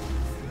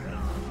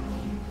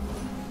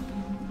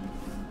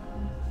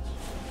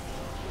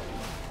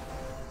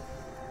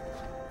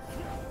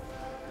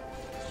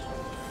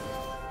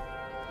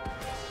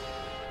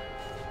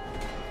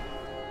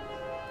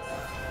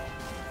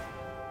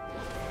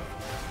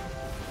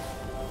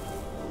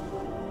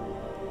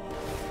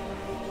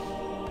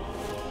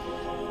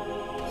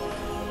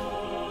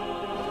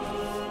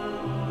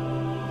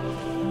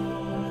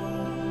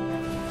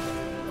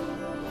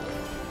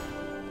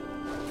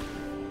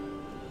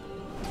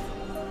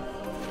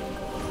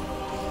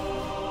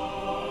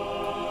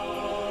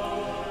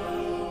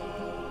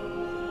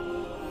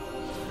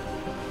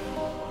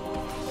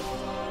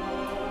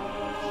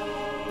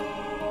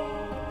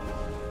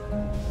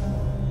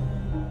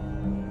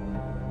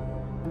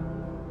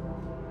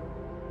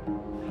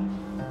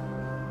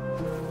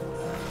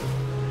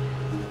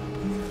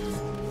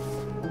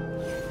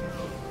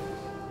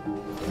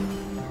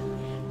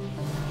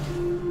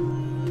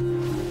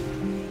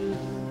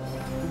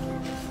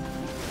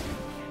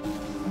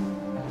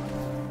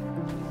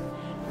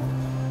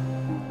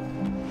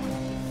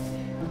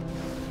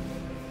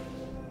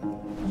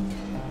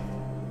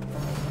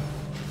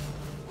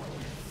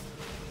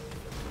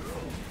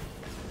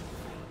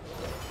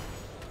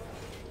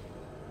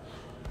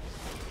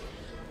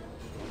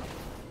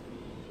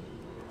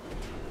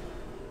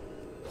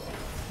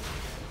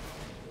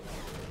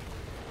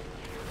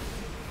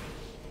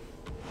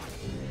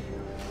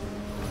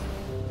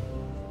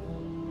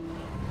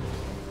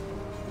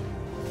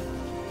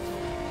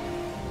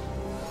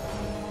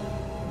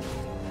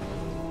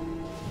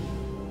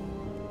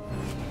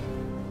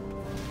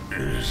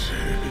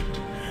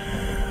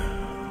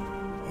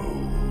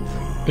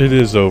 It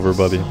is over,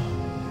 buddy.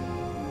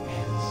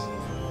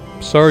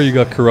 Sorry you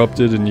got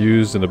corrupted and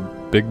used in a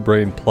big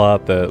brain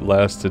plot that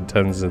lasted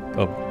tens of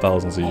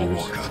thousands of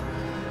years.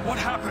 What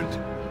happened?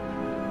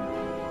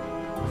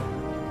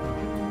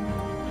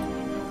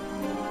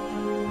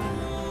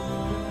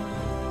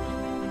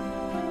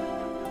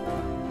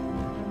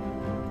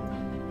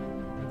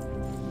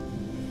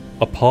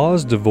 A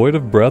pause devoid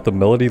of breath, a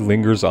melody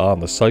lingers on.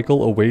 The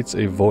cycle awaits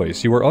a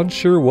voice. You are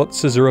unsure what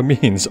Caesura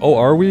means. Oh,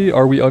 are we?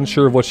 Are we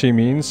unsure of what she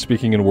means?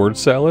 Speaking in word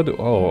salad?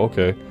 Oh,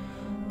 okay.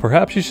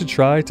 Perhaps you should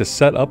try to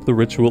set up the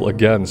ritual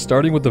again,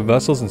 starting with the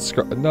vessels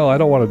and no, I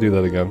don't want to do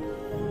that again.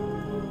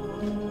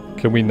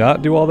 Can we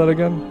not do all that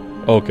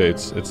again? Okay,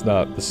 it's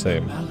not the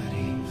same.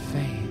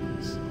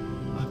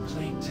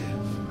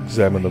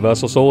 Examine the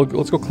vessel. So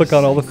let's go click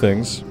on all the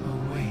things.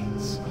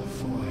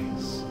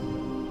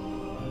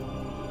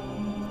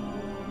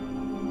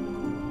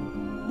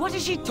 What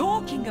is she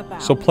talking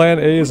about? So plan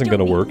A isn't going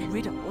to work.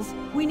 Riddles.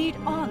 We need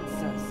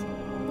answers.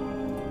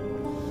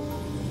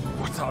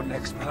 What's our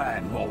next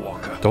plan,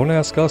 Warwalker? Don't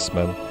ask us,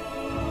 man.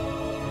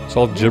 It's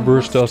all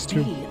gibberish to us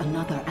too.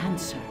 Another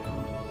answer.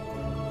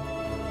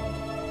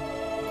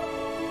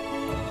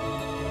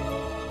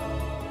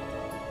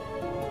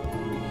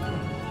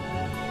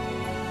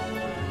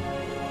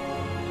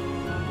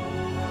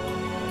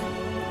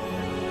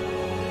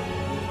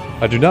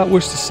 I do not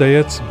wish to say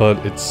it,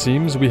 but it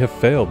seems we have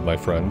failed, my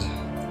friend.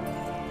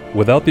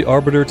 Without the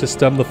Arbiter to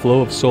stem the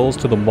flow of souls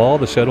to the Maw,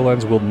 the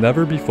Shadowlands will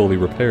never be fully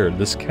repaired.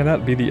 This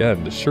cannot be the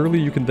end. Surely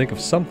you can think of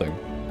something.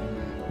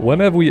 When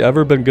have we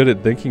ever been good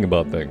at thinking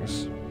about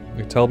things?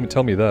 Tell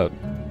me that.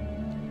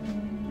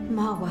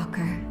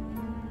 Mawwalker,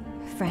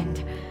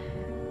 friend,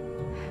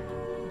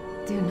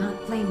 do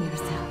not blame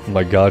yourself. Oh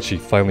my god, she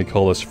finally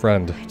called us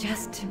friend. I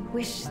just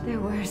wish there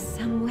were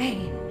some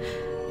way.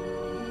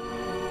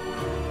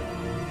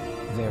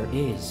 There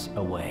is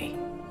a way.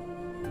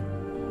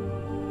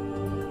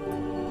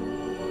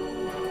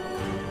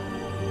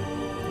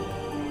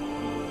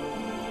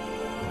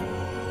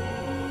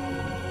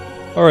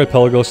 Alright,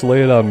 Pelagos,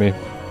 lay it on me.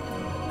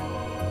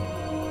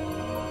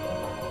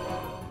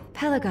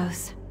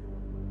 Pelagos,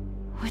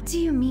 what do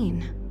you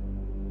mean?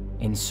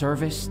 In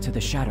service to the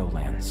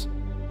Shadowlands,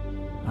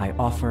 I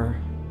offer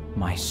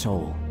my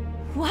soul.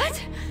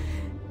 What?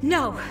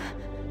 No!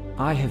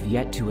 I have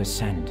yet to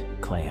ascend,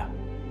 Clea.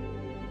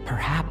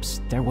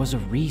 Perhaps there was a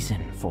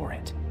reason for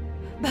it.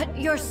 But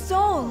your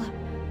soul!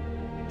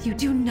 You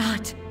do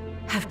not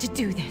have to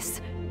do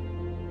this.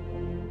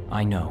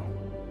 I know.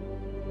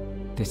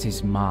 This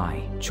is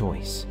my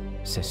choice,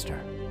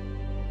 sister.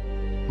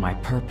 My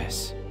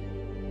purpose.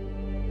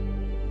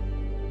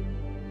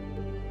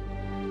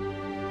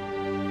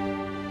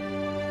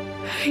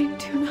 I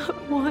do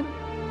not want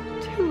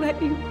to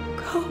let you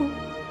go.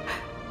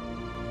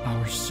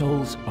 Our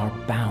souls are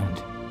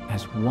bound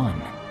as one.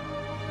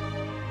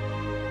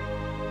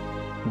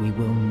 We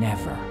will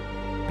never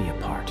be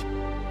apart.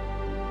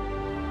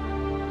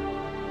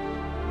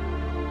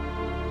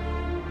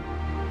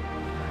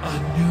 A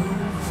new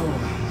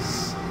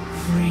voice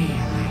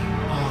freely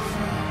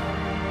offer.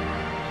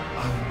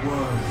 A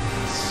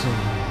worthy soul,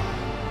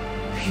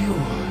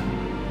 pure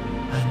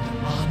and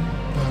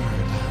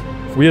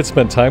unburdened. If we had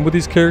spent time with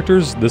these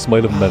characters, this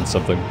might have meant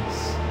something.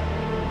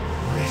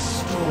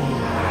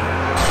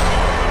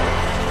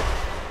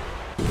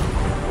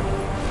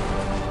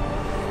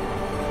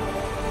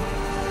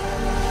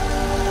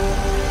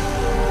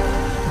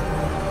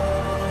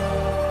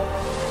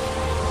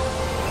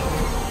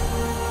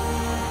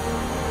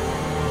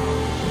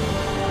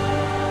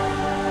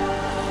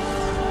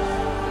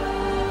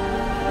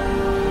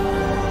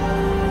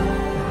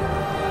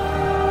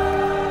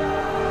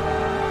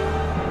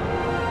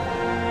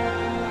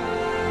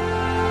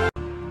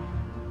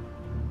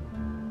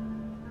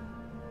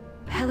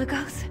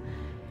 Pelagos?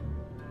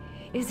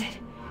 Is it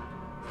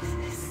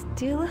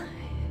still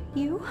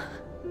you?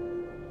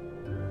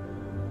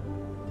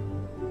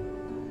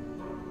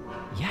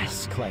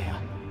 Yes, Clea.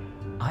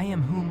 I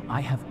am whom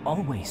I have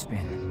always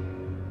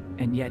been.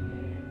 And yet,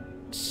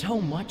 so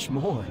much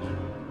more.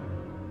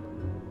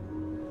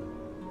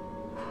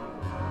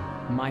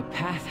 My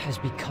path has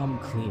become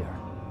clear.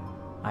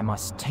 I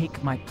must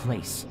take my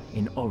place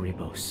in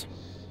Oribos.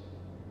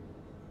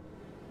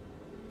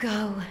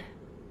 Go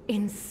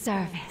in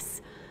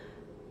service.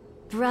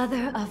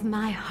 Brother of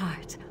my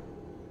heart.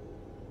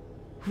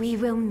 We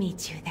will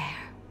meet you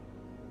there.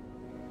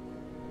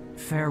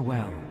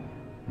 Farewell,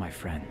 my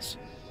friends.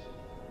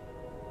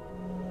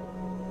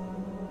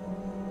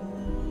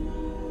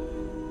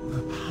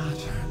 The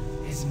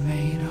pattern is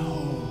made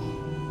whole.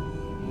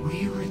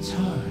 We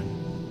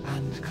return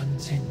and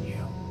continue.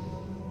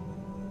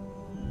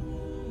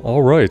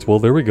 Alright, well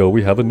there we go,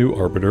 we have a new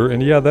Arbiter,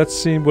 and yeah, that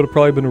scene would have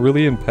probably been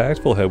really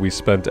impactful had we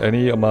spent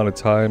any amount of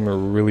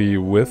time really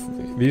with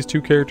these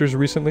two characters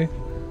recently.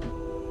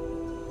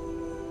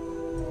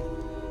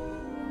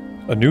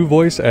 A new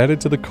voice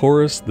added to the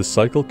chorus, the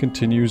cycle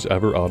continues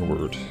ever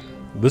onward.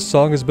 This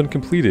song has been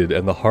completed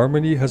and the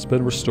harmony has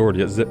been restored,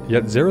 yet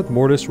Zereth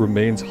Mortis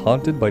remains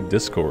haunted by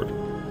discord.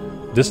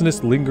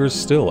 Dissonance lingers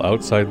still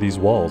outside these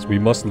walls. We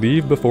must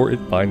leave before it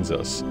finds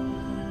us.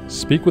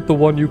 Speak with the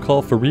one you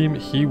call Farim,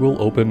 he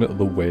will open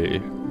the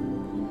way.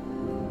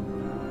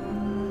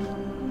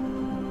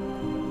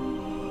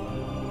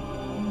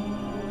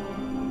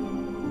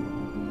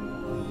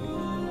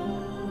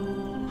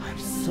 I'm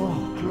so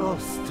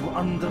close to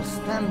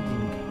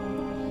understanding.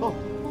 Oh.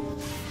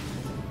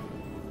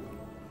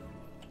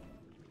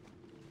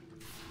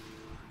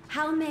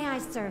 How may I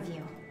serve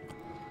you?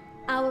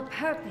 Our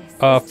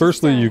purpose.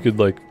 Firstly, you could,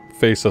 like,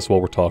 face us while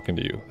we're talking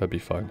to you. That'd be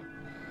fine.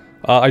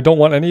 I don't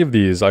want any of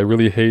these. I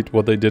really hate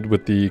what they did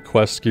with the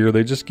quest gear.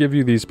 They just give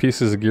you these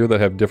pieces of gear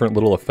that have different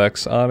little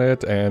effects on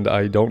it, and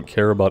I don't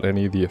care about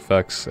any of the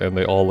effects, and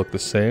they all look the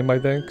same, I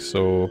think,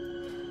 so...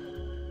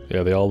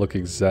 Yeah, they all look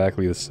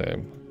exactly the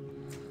same.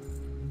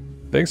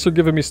 Thanks for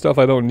giving me stuff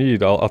I don't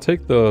need. I'll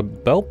take the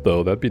belt,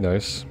 though. That'd be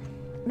nice.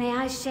 May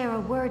I share a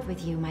word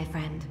with you, my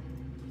friend?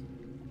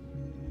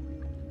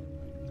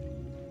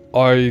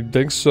 I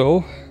think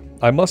so.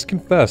 I must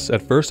confess,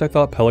 at first I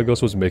thought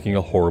Pelagos was making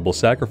a horrible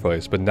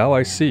sacrifice, but now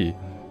I see.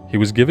 He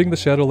was giving the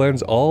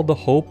Shadowlands all the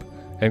hope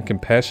and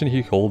compassion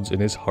he holds in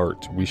his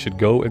heart. We should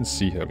go and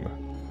see him.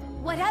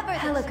 Whatever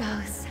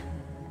Pelagos.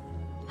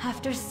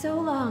 After so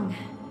long,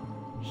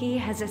 he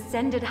has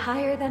ascended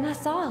higher than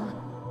us all.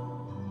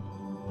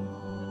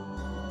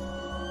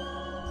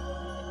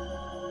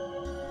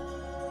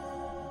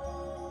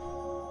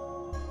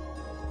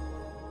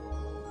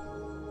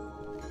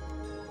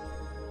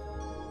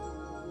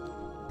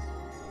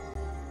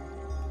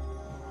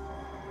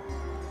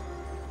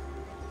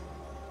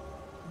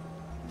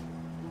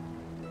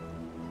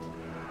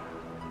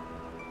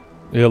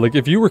 Yeah, like,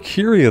 if you were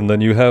Kyrian,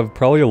 then you have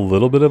probably a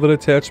little bit of an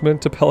attachment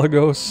to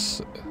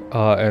Pelagos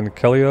and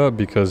Kelia,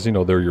 because, you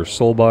know, they're your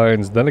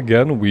soulbinds. Then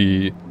again,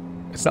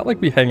 it's not like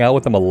we hang out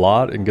with them a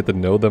lot and get to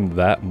know them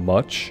that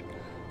much,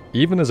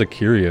 even as a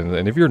Kyrian.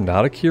 And if you're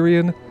not a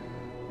Kyrian,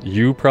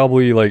 you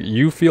probably, like,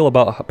 you feel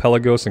about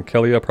Pelagos and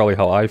Kelia probably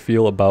how I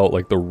feel about,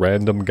 like, the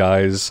random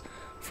guys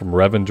from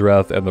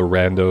Revendreth and the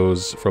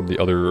randos from the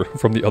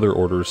other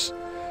orders.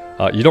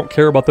 You don't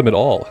care about them at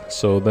all,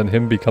 so then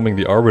him becoming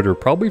the Arbiter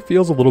probably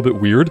feels a little bit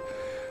weird,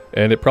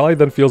 and it probably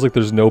then feels like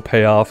there's no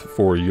payoff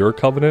for your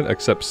Covenant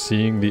except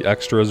seeing the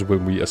extras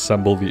when we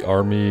assemble the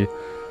army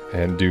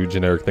and do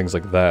generic things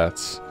like that.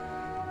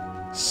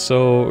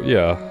 So,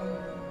 yeah.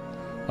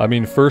 I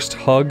mean, first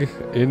hug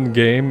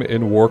in-game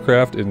in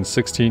Warcraft in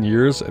 16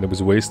 years, and it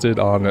was wasted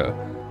on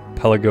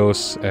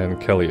Pelagos and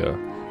Kelia.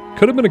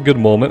 Could have been a good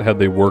moment had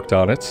they worked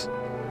on it.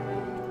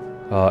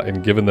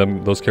 And given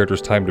them those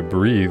characters time to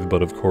breathe,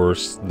 but of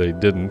course they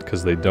didn't,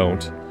 because they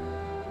don't.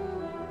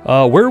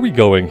 Where are we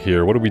going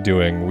here? What are we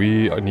doing?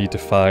 We need to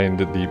find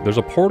there's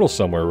a portal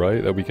somewhere,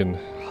 right? That we can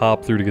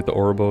hop through to get the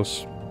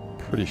Ouroboros?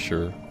 Pretty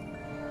sure.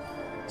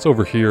 It's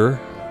over here.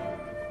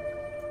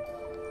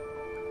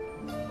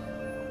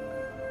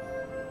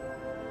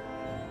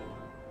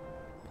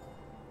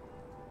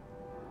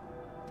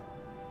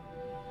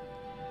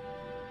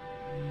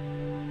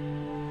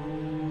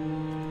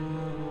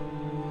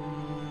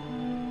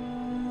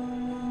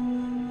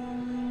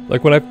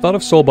 Like, when I thought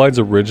of Soulbinds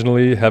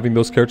originally, having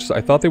those characters, I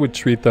thought they would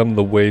treat them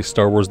the way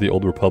Star Wars The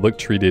Old Republic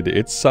treated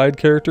its side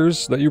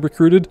characters that you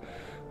recruited.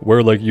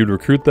 Where, like, you'd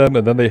recruit them,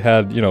 and then they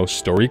had, you know,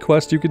 story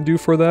quests you can do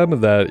for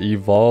them that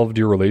evolved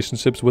your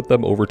relationships with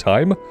them over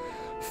time,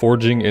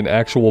 forging an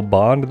actual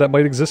bond that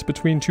might exist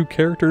between two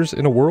characters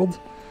in a world.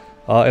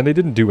 And they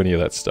didn't do any of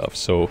that stuff,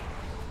 so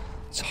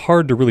it's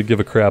hard to really give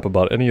a crap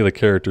about any of the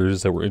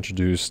characters that were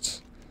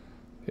introduced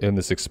in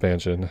this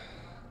expansion.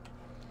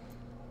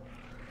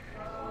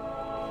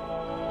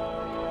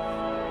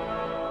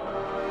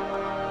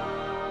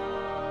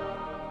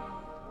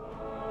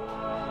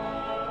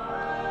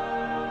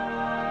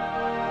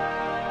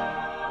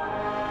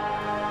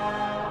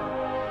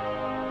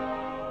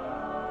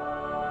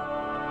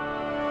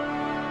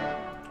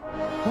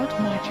 What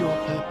might your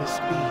purpose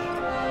be?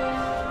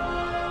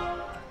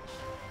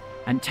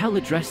 Until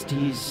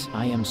Adrestes,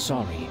 I am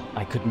sorry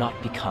I could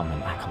not become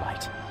an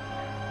acolyte.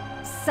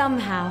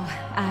 Somehow,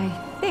 I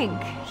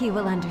think he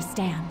will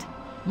understand.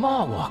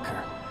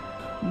 Mawwalker.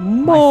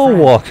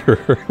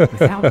 Mawwalker.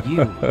 Without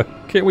you,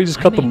 can't we just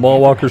cut the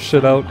Mawwalker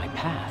shit out?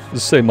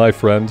 Just say my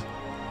friend.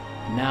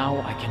 Now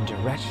I can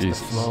direct the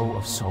flow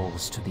of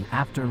souls to the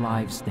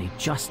afterlives they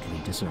justly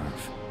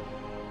deserve.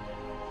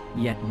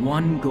 Yet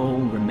one goal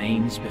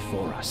remains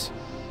before us.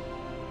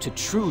 To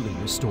truly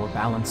restore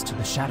balance to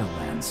the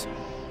Shadowlands,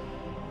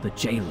 the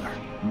Jailer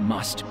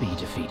must be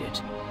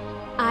defeated.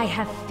 I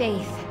have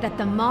faith that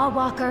the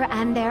Mawwalker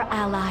and their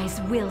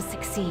allies will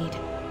succeed.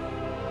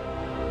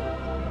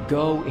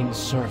 Go in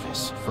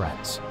service,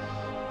 friends.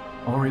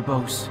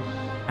 Ouroboros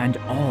and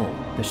all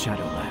the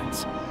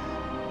Shadowlands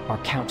are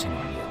counting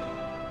on you.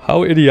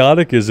 How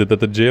idiotic is it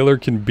that the Jailer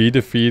can be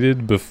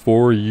defeated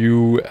before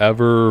you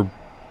ever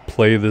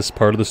play this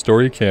part of the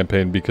story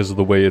campaign because of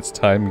the way it's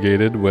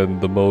time-gated when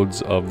the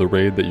modes of the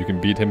raid that you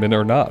can beat him in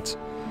are not?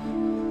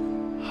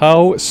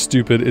 How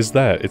stupid is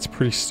that? It's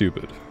pretty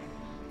stupid.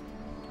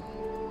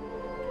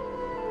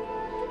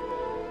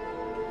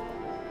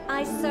 I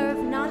I serve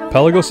not only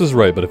Pelagos is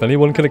right, but if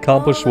anyone can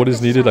accomplish what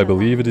is needed, I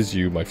believe it is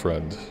you, my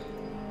friend.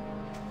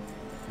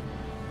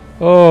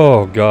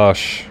 Oh,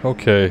 gosh.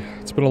 Okay.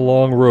 It's been a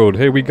long road.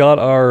 Hey, we got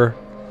our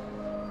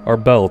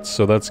belts,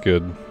 so that's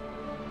good.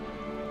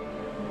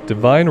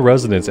 Divine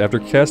Resonance. After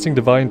casting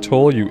Divine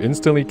Toll, you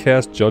instantly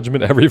cast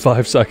Judgment every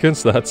 5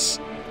 seconds. That's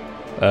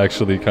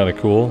actually kind of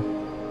cool.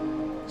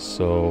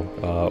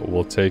 So,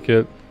 we'll take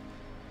it.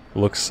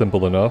 Looks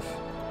simple enough.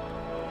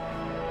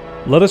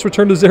 Let us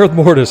return to Zereth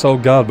Mortis. Oh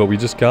god, but we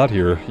just got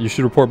here. You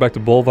should report back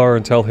to Bolvar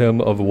and tell him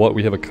of what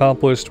we have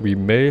accomplished. We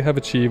may have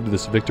achieved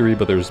this victory,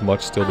 but there's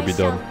much still to be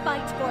done.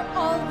 fight for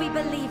all we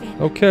believe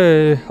in.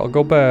 Okay, I'll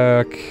go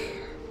back.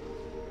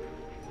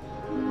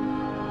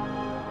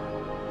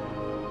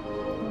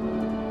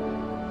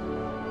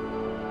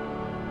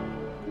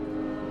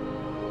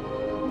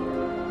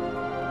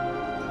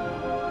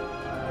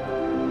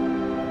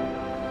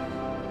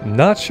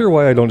 Not sure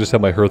why I don't just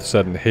have my hearth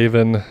set in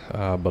Haven,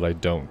 but I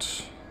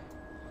don't.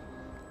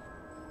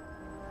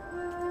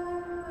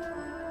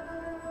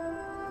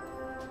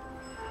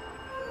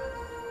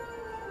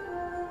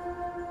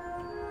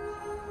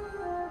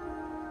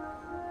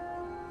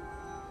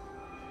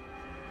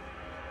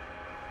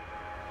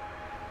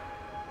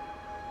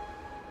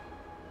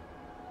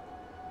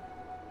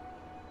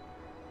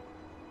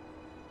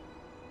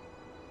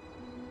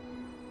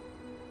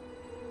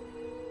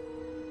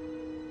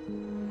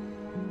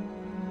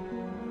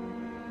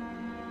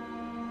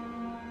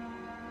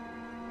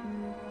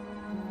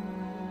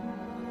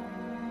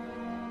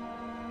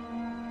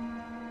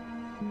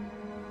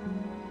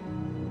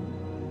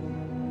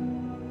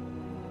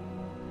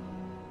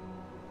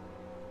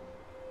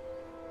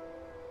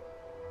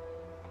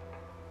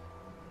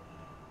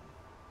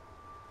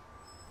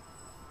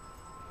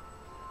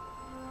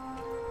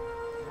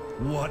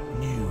 What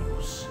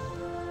news?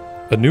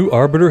 A new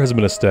Arbiter has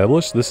been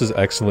established. This is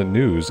excellent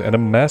news, and a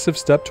massive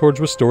step towards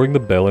restoring the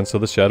balance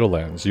of the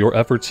Shadowlands. Your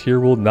efforts here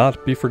will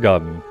not be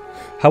forgotten.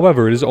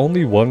 However, it is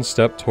only one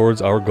step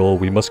towards our goal.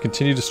 We must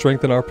continue to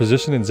strengthen our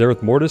position in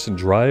Zereth Mortis and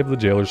drive the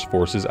Jailer's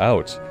forces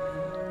out.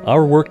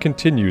 Our work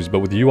continues, but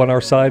with you on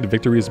our side,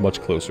 victory is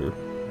much closer.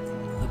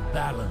 The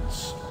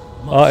balance.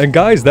 And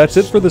guys, that's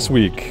it for this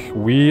week.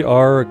 We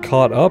are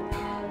caught up.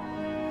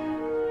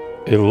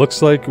 It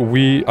looks like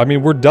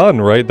we're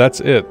done, right? That's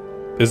it.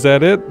 Is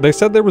that it? They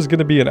said there was going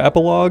to be an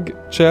epilogue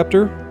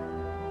chapter.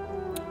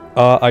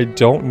 I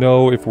don't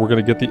know if we're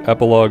going to get the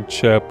epilogue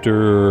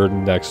chapter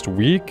next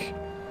week,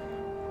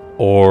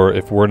 or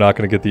if we're not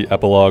going to get the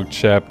epilogue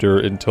chapter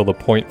until the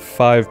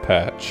 0.5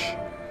 patch.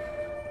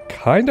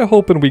 Kinda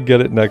hoping we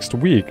get it next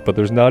week, but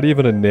there's not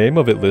even a name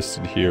of it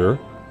listed here.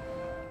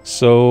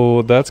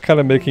 So that's kind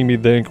of making me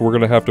think we're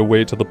going to have to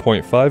wait till the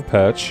 0.5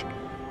 patch.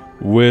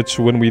 Which,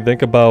 when we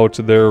think about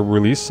their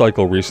release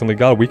cycle recently,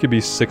 god, we could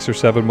be 6 or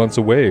 7 months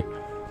away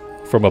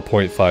from a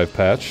 0.5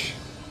 patch.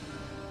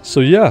 So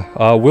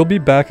yeah, we'll be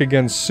back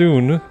again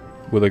soon,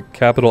 with a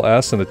capital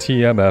S and a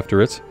TM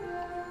after it,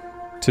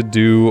 to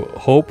do,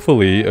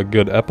 hopefully, a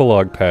good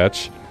epilogue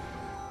patch.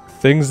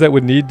 Things that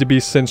would need to be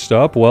cinched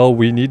up, well,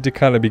 we need to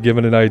kind of be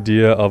given an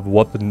idea of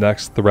what the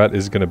next threat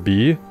is going to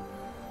be.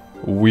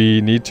 We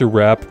need to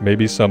wrap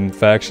maybe some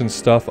faction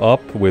stuff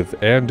up with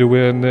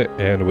Anduin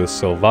and with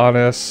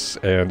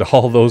Sylvanas and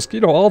all those,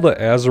 all the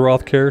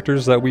Azeroth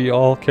characters that we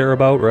all care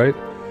about, right?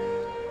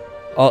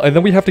 And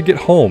then we have to get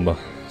home.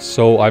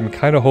 So I'm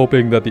kind of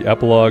hoping that the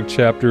epilogue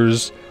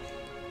chapters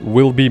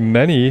will be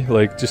many,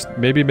 like just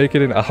maybe make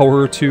it an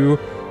hour or two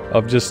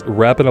of just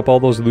wrapping up all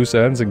those loose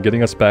ends and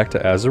getting us back to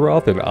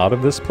Azeroth and out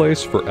of this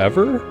place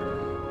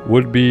forever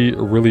would be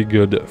really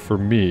good for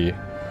me.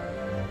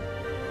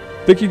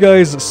 Thank you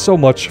guys so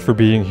much for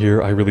being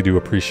here. I really do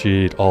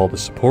appreciate all the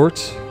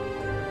support.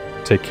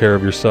 Take care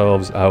of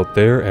yourselves out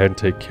there and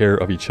take care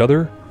of each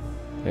other.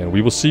 And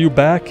we will see you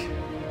back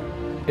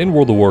in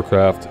World of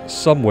Warcraft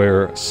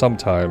somewhere,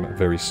 sometime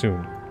very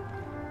soon.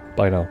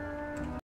 Bye now.